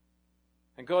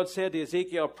 And God said to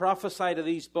Ezekiel, "Prophesy to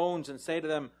these bones and say to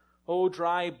them, O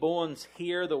dry bones,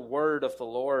 hear the word of the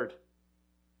Lord."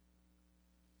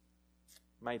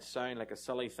 Might sound like a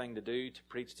silly thing to do, to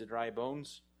preach to dry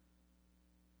bones.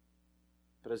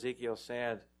 But Ezekiel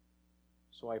said,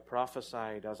 "So I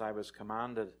prophesied as I was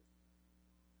commanded.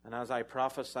 And as I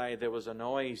prophesied, there was a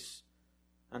noise,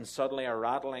 and suddenly a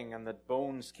rattling, and the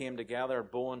bones came together,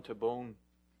 bone to bone.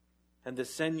 And the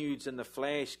sinews and the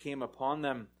flesh came upon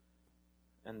them,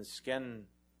 and the skin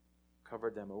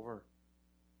covered them over.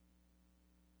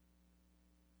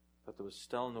 But there was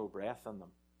still no breath in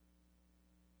them.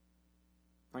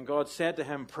 And God said to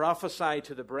him, Prophesy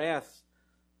to the breath."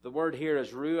 The word here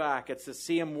is ruach. It's the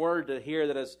same word here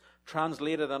that is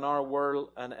translated in our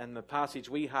world and in the passage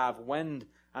we have, wind,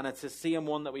 And it's the same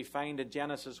one that we find in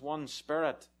Genesis 1,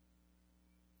 Spirit.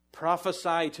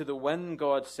 Prophesy to the wind,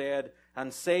 God said,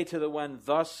 and say to the wind,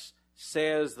 thus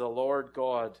says the Lord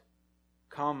God,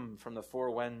 come from the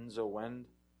four winds, O wind,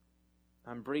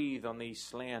 and breathe on these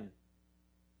slain,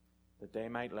 that they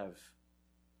might live.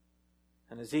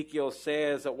 And Ezekiel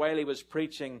says that while he was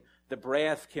preaching, the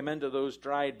breath came into those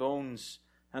dried bones,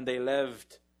 and they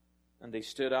lived, and they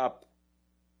stood up,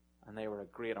 and they were a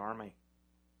great army.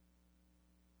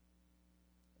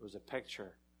 It was a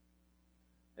picture.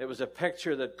 It was a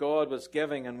picture that God was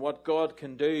giving and what God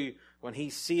can do when He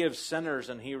saves sinners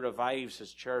and He revives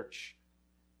His church.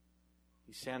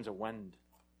 He sends a wind.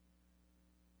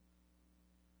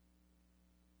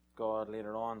 God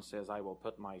later on says, I will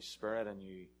put my Spirit in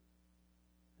you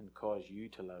and cause you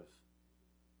to live.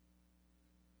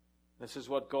 This is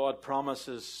what God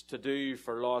promises to do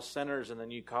for lost sinners in the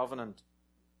new covenant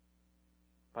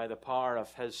by the power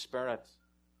of His Spirit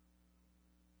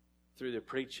through the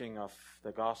preaching of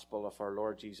the gospel of our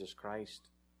Lord Jesus Christ.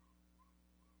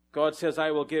 God says,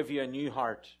 I will give you a new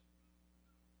heart.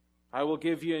 I will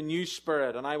give you a new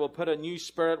spirit, and I will put a new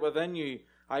spirit within you.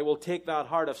 I will take that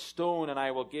heart of stone, and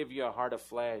I will give you a heart of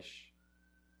flesh.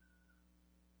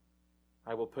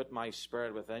 I will put my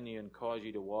Spirit within you and cause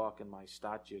you to walk in my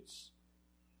statutes.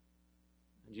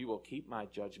 And you will keep my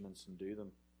judgments and do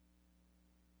them.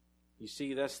 You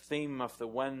see, this theme of the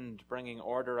wind bringing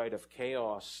order out of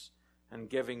chaos and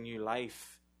giving new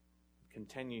life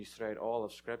continues throughout all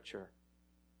of Scripture.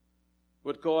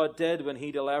 What God did when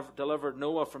He delivered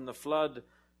Noah from the flood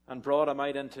and brought him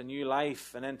out into new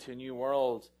life and into a new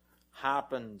world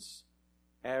happens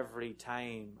every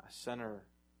time a sinner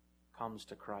comes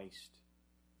to Christ.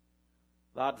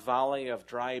 That valley of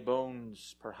dry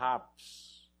bones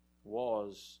perhaps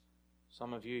was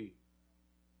some of you.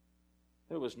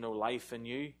 There was no life in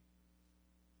you.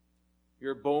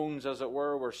 Your bones, as it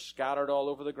were scattered all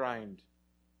over the ground.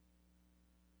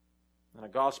 And a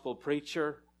gospel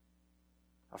preacher,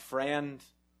 a friend,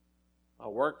 a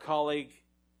work colleague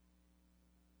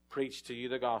preached to you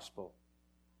the gospel,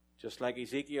 just like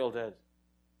Ezekiel did.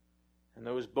 And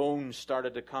those bones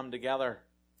started to come together,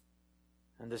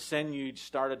 and the sinews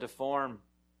started to form,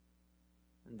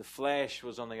 and the flesh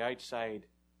was on the outside.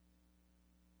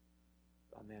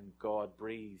 And then God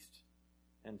breathed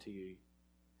into you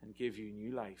and gave you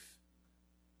new life.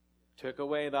 Took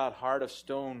away that heart of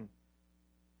stone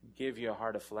and gave you a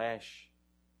heart of flesh.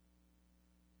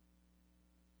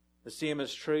 The same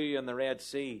is true in the Red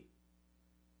Sea.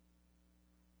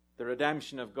 The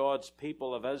redemption of God's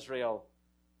people of Israel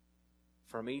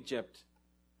from Egypt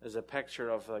is a picture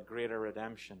of a greater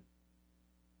redemption.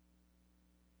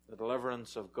 The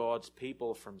deliverance of God's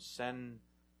people from sin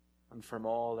and from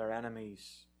all their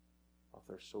enemies of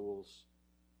their souls.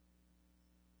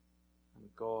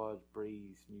 And God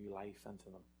breathed new life into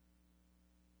them.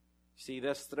 See,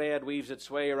 this thread weaves its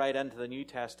way right into the New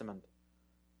Testament.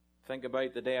 Think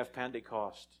about the day of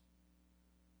Pentecost.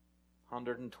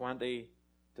 120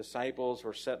 disciples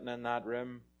were sitting in that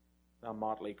room, a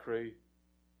motley crew.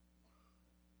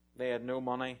 They had no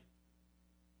money,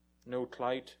 no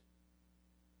clout.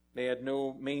 They had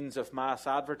no means of mass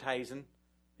advertising.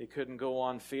 They couldn't go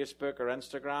on Facebook or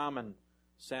Instagram and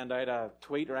send out a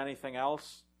tweet or anything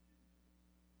else.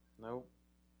 No.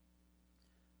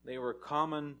 They were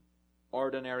common,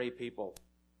 ordinary people.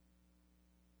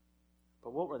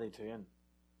 But what were they doing?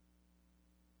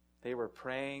 They were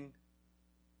praying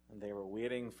and they were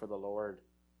waiting for the Lord,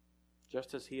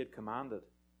 just as He had commanded.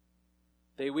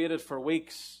 They waited for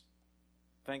weeks,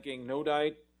 thinking, no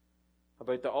doubt,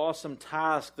 about the awesome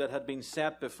task that had been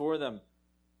set before them.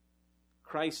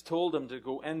 Christ told them to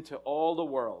go into all the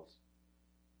world,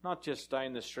 not just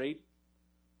down the street,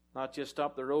 not just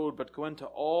up the road, but go into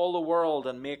all the world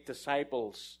and make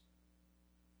disciples.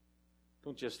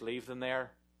 Don't just leave them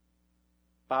there.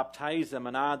 Baptize them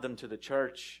and add them to the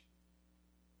church.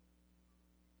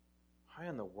 How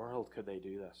in the world could they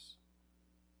do this?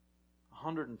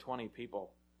 120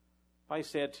 people. If I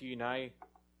said to you now,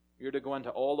 you're to go into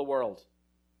all the world,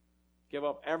 give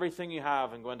up everything you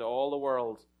have and go into all the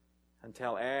world and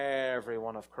tell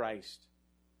everyone of Christ.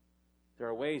 There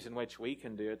are ways in which we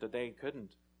can do it that they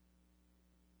couldn't.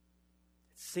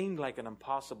 It seemed like an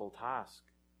impossible task.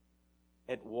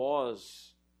 It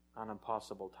was an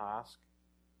impossible task.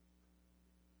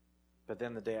 But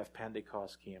then the day of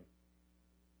Pentecost came.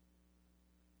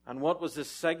 And what was the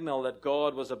signal that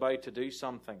God was about to do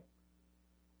something?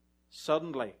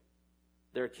 Suddenly,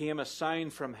 there came a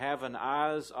sound from heaven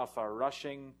as of a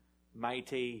rushing,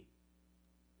 mighty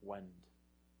wind.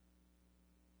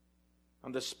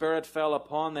 And the Spirit fell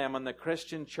upon them, and the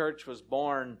Christian church was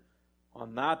born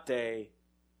on that day,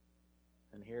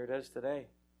 and here it is today.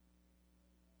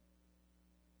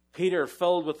 Peter,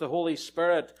 filled with the Holy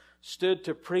Spirit, stood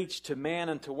to preach to men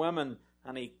and to women,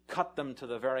 and he cut them to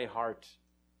the very heart.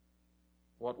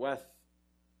 What with?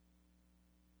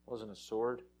 It wasn't a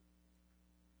sword,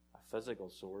 a physical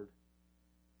sword,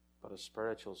 but a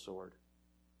spiritual sword,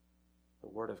 the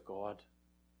Word of God.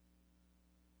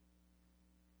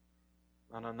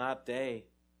 And on that day,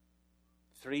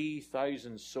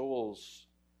 3,000 souls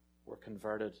were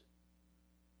converted.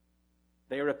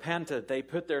 They repented, they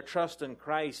put their trust in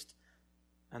Christ,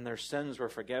 and their sins were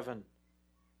forgiven.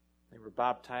 They were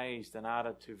baptized and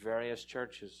added to various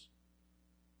churches.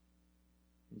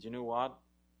 And you know what?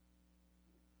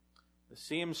 The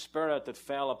same Spirit that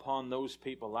fell upon those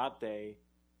people that day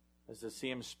is the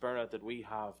same Spirit that we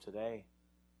have today.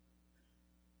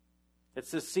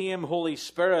 It's the same Holy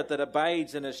Spirit that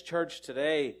abides in His church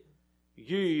today.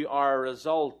 You are a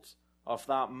result of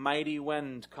that mighty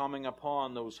wind coming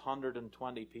upon those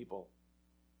 120 people.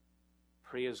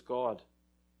 Praise God.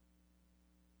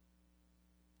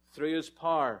 Through His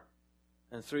power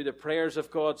and through the prayers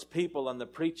of God's people and the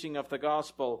preaching of the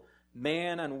gospel,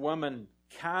 men and women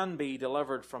can be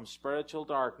delivered from spiritual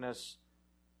darkness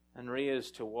and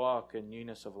raised to walk in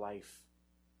newness of life.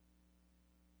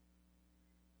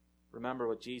 Remember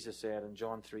what Jesus said in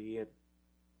John 3:8.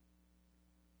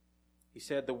 He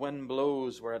said, the wind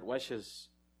blows where it wishes,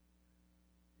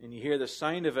 and you hear the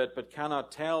sound of it, but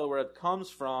cannot tell where it comes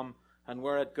from and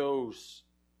where it goes.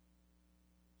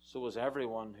 So is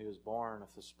everyone who is born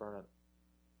of the Spirit.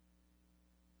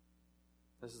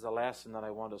 This is a lesson that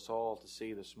I want us all to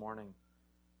see this morning.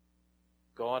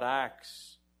 God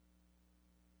acts.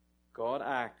 God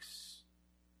acts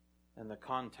in the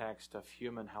context of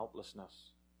human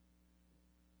helplessness.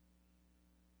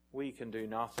 We can do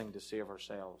nothing to save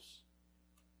ourselves.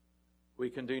 We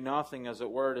can do nothing, as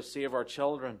it were, to save our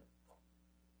children.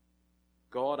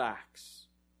 God acts,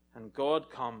 and God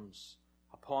comes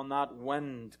upon that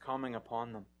wind coming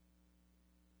upon them.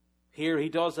 Here He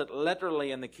does it literally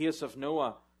in the case of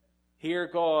Noah. Here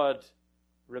God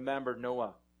remembered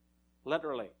Noah.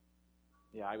 Literally.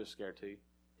 Yeah, I was scared too.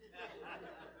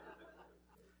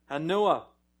 And Noah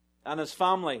and his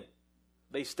family,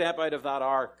 they step out of that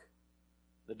ark.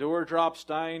 The door drops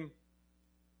down.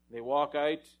 They walk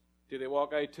out. Do they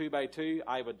walk out 2 by 2?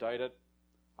 I would doubt it.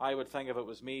 I would think if it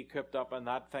was me cooped up in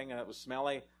that thing and it was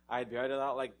smelly, I'd be out of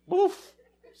that like, woof,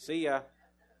 see ya.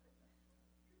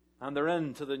 And they're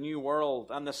into the new world,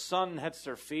 and the sun hits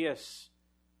their face.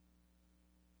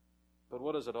 But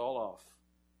what is it all of?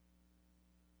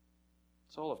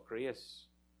 It's all of grace.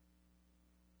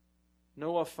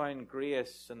 Noah found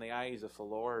grace in the eyes of the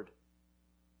Lord.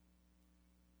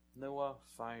 Noah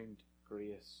found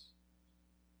grace.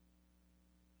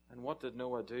 And what did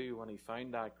Noah do when he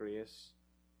found that grace?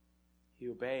 He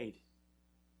obeyed.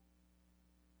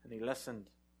 And he listened.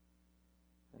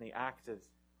 And he acted.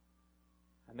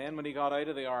 And then when he got out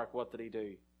of the ark, what did he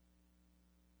do?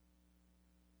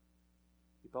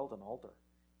 He built an altar.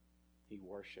 He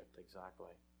worshipped,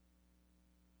 exactly.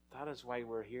 That is why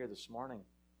we're here this morning,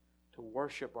 to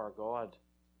worship our God.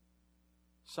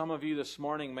 Some of you this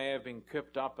morning may have been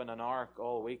cooped up in an ark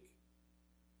all week.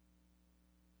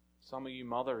 Some of you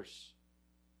mothers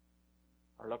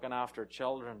are looking after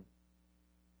children,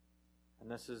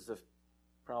 and this is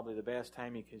probably the best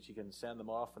time you can send them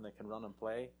off and they can run and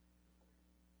play.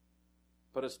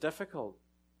 But it's difficult.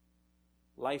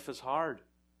 Life is hard.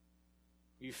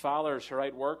 You fathers are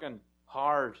out working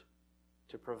hard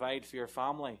to provide for your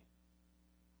family.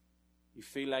 You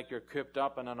feel like you're cooped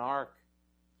up in an ark.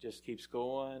 It just keeps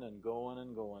going and going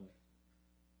and going.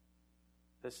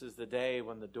 This is the day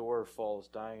when the door falls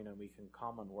down and we can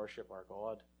come and worship our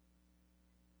God.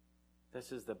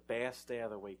 This is the best day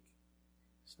of the week.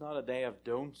 It's not a day of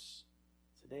don'ts.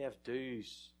 It's a day of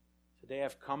do's. It's a day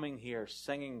of coming here,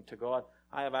 singing to God.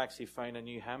 I have actually found a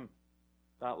new hymn.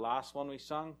 That last one we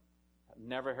sung, I've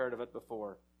never heard of it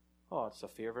before. Oh, it's a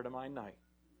favourite of mine now.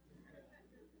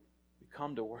 We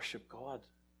come to worship God.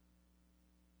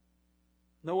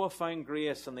 Noah found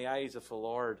grace in the eyes of the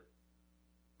Lord.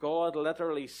 God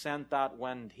literally sent that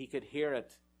wind. He could hear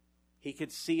it. He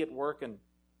could see it working.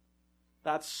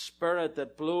 That Spirit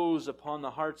that blows upon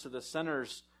the hearts of the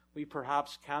sinners, we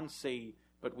perhaps can't see,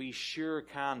 but we sure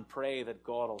can pray that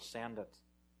God will send it.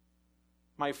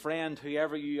 My friend,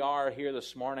 whoever you are here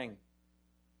this morning,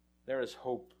 there is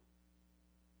hope.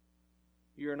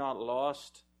 You're not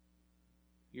lost.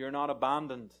 You're not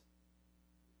abandoned.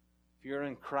 If you're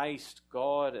in Christ,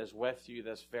 God is with you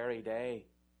this very day.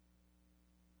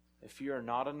 If you're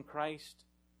not in Christ,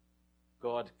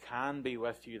 God can be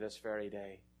with you this very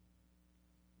day.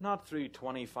 Not through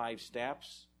 25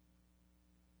 steps.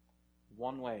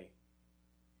 One way.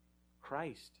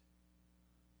 Christ.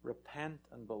 Repent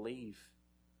and believe.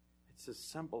 It's as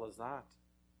simple as that.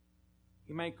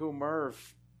 You might go,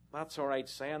 Merv, that's all right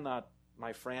saying that,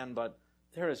 my friend, but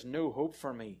there is no hope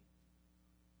for me.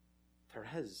 There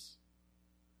is.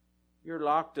 You're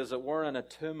locked, as it were, in a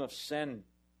tomb of sin.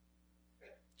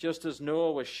 Just as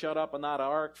Noah was shut up in that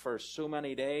ark for so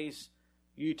many days,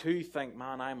 you too think,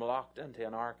 man, I'm locked into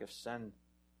an ark of sin.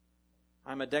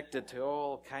 I'm addicted to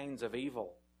all kinds of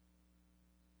evil.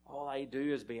 All I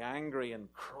do is be angry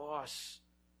and cross.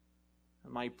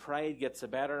 And my pride gets the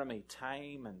better of me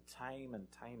time and time and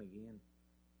time again.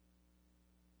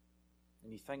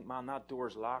 And you think, man, that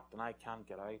door's locked and I can't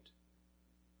get out.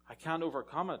 I can't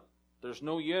overcome it. There's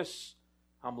no use.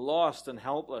 I'm lost and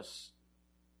helpless.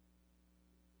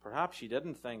 Perhaps you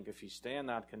didn't think, if you stay in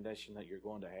that condition, that you're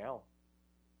going to hell.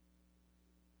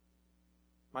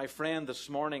 My friend, this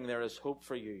morning there is hope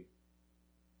for you.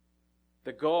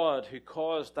 The God who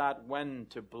caused that wind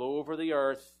to blow over the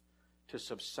earth, to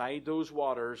subside those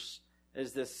waters,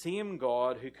 is the same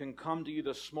God who can come to you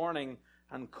this morning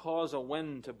and cause a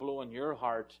wind to blow in your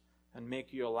heart and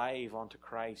make you alive unto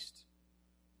Christ.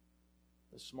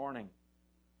 This morning,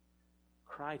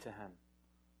 cry to Him,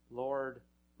 Lord,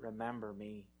 remember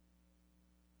me.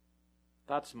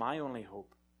 That's my only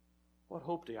hope. What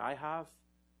hope do I have?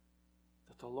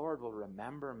 That the Lord will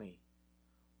remember me.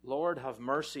 Lord, have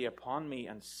mercy upon me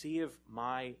and save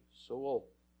my soul.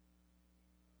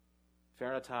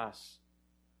 Veritas,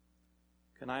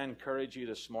 can I encourage you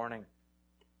this morning?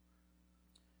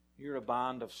 You're a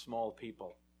band of small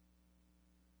people.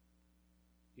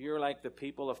 You're like the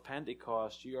people of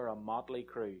Pentecost. You are a motley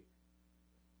crew.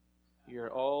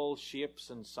 You're all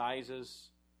shapes and sizes.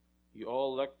 You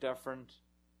all look different.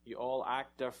 You all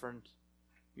act different.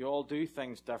 You all do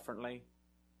things differently.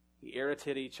 You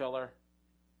irritate each other.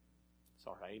 It's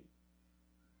all right.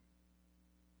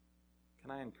 Can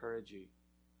I encourage you?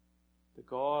 The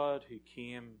God who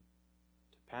came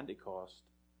to Pentecost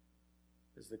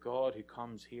is the God who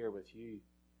comes here with you.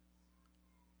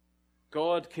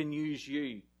 God can use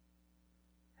you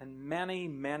in many,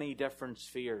 many different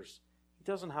spheres. He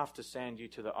doesn't have to send you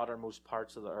to the uttermost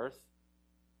parts of the earth.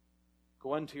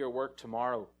 Go into your work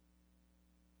tomorrow.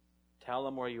 Tell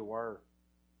them where you were.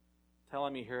 Tell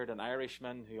them you heard an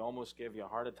Irishman who almost gave you a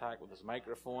heart attack with his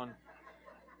microphone.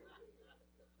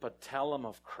 But tell them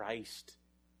of Christ.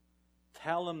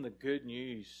 Tell them the good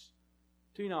news.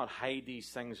 Do not hide these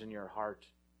things in your heart.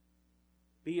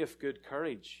 Be of good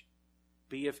courage.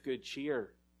 Be of good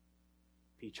cheer.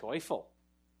 Be joyful.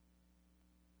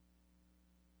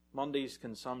 Mondays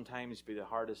can sometimes be the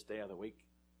hardest day of the week.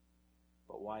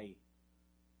 But why?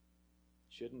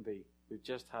 Shouldn't be. We've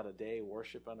just had a day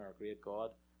worshiping our great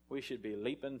God. We should be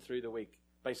leaping through the week.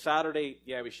 By Saturday,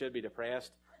 yeah, we should be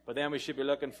depressed. But then we should be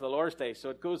looking for the Lord's Day. So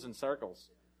it goes in circles.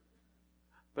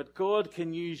 But God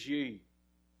can use you.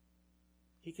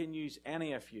 He can use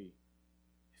any of you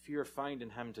if you're found in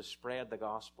Him to spread the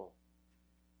gospel.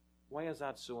 Why is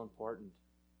that so important?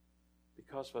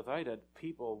 Because without it,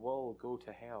 people will go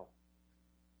to hell.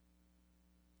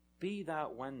 Be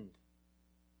that wind.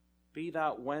 Be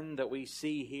that wind that we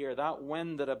see here. That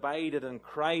wind that abided in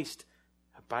Christ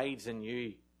abides in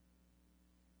you.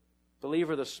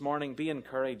 Believer, this morning, be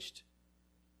encouraged.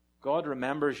 God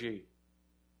remembers you.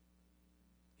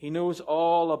 He knows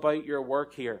all about your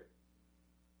work here.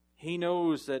 He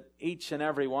knows that each and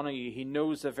every one of you, He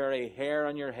knows the very hair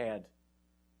on your head.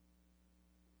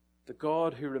 The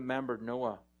God who remembered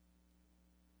Noah.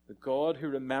 The God who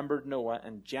remembered Noah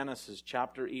in Genesis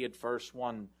chapter 8 verse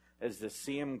 1 is the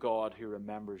same God who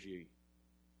remembers you.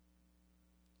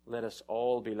 Let us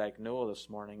all be like Noah this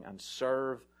morning and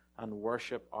serve and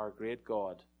worship our great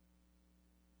God.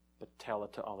 But tell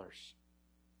it to others.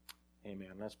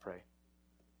 Amen. Let's pray.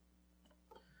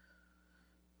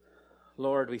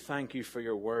 Lord, we thank You for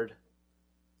Your word.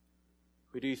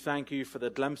 We do thank You for the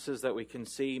glimpses that we can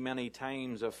see many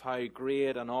times of how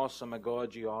great and awesome a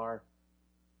God You are.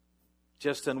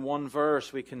 Just in one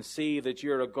verse we can see that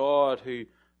You're a God who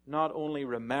not only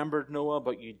remembered Noah,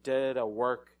 but You did a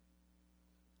work.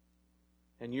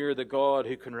 And You're the God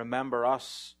who can remember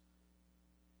us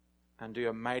and do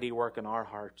a mighty work in our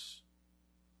hearts.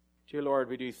 Dear Lord,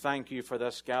 we do thank You for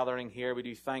this gathering here. We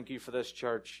do thank You for this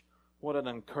church. What an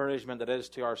encouragement it is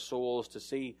to our souls to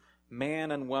see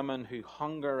men and women who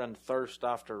hunger and thirst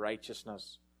after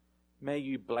righteousness. May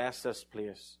You bless this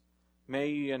place. May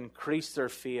You increase their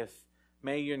faith.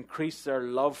 May You increase their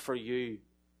love for You.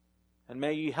 And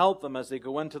may You help them as they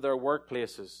go into their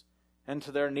workplaces,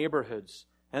 into their neighborhoods,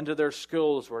 into their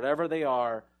schools, wherever they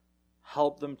are,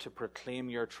 Help them to proclaim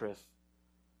your truth.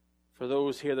 For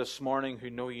those here this morning who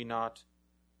know you not,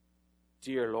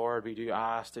 dear Lord, we do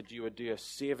ask that you would do a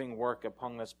saving work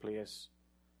upon this place.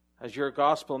 As your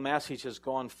gospel message has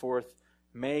gone forth,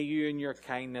 may you in your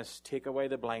kindness take away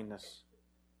the blindness.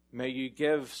 May you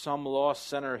give some lost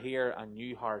sinner here a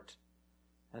new heart.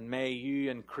 And may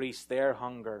you increase their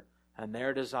hunger and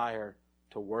their desire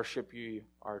to worship you,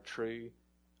 our true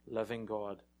living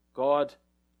God. God,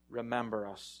 remember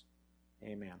us.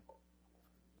 Amen.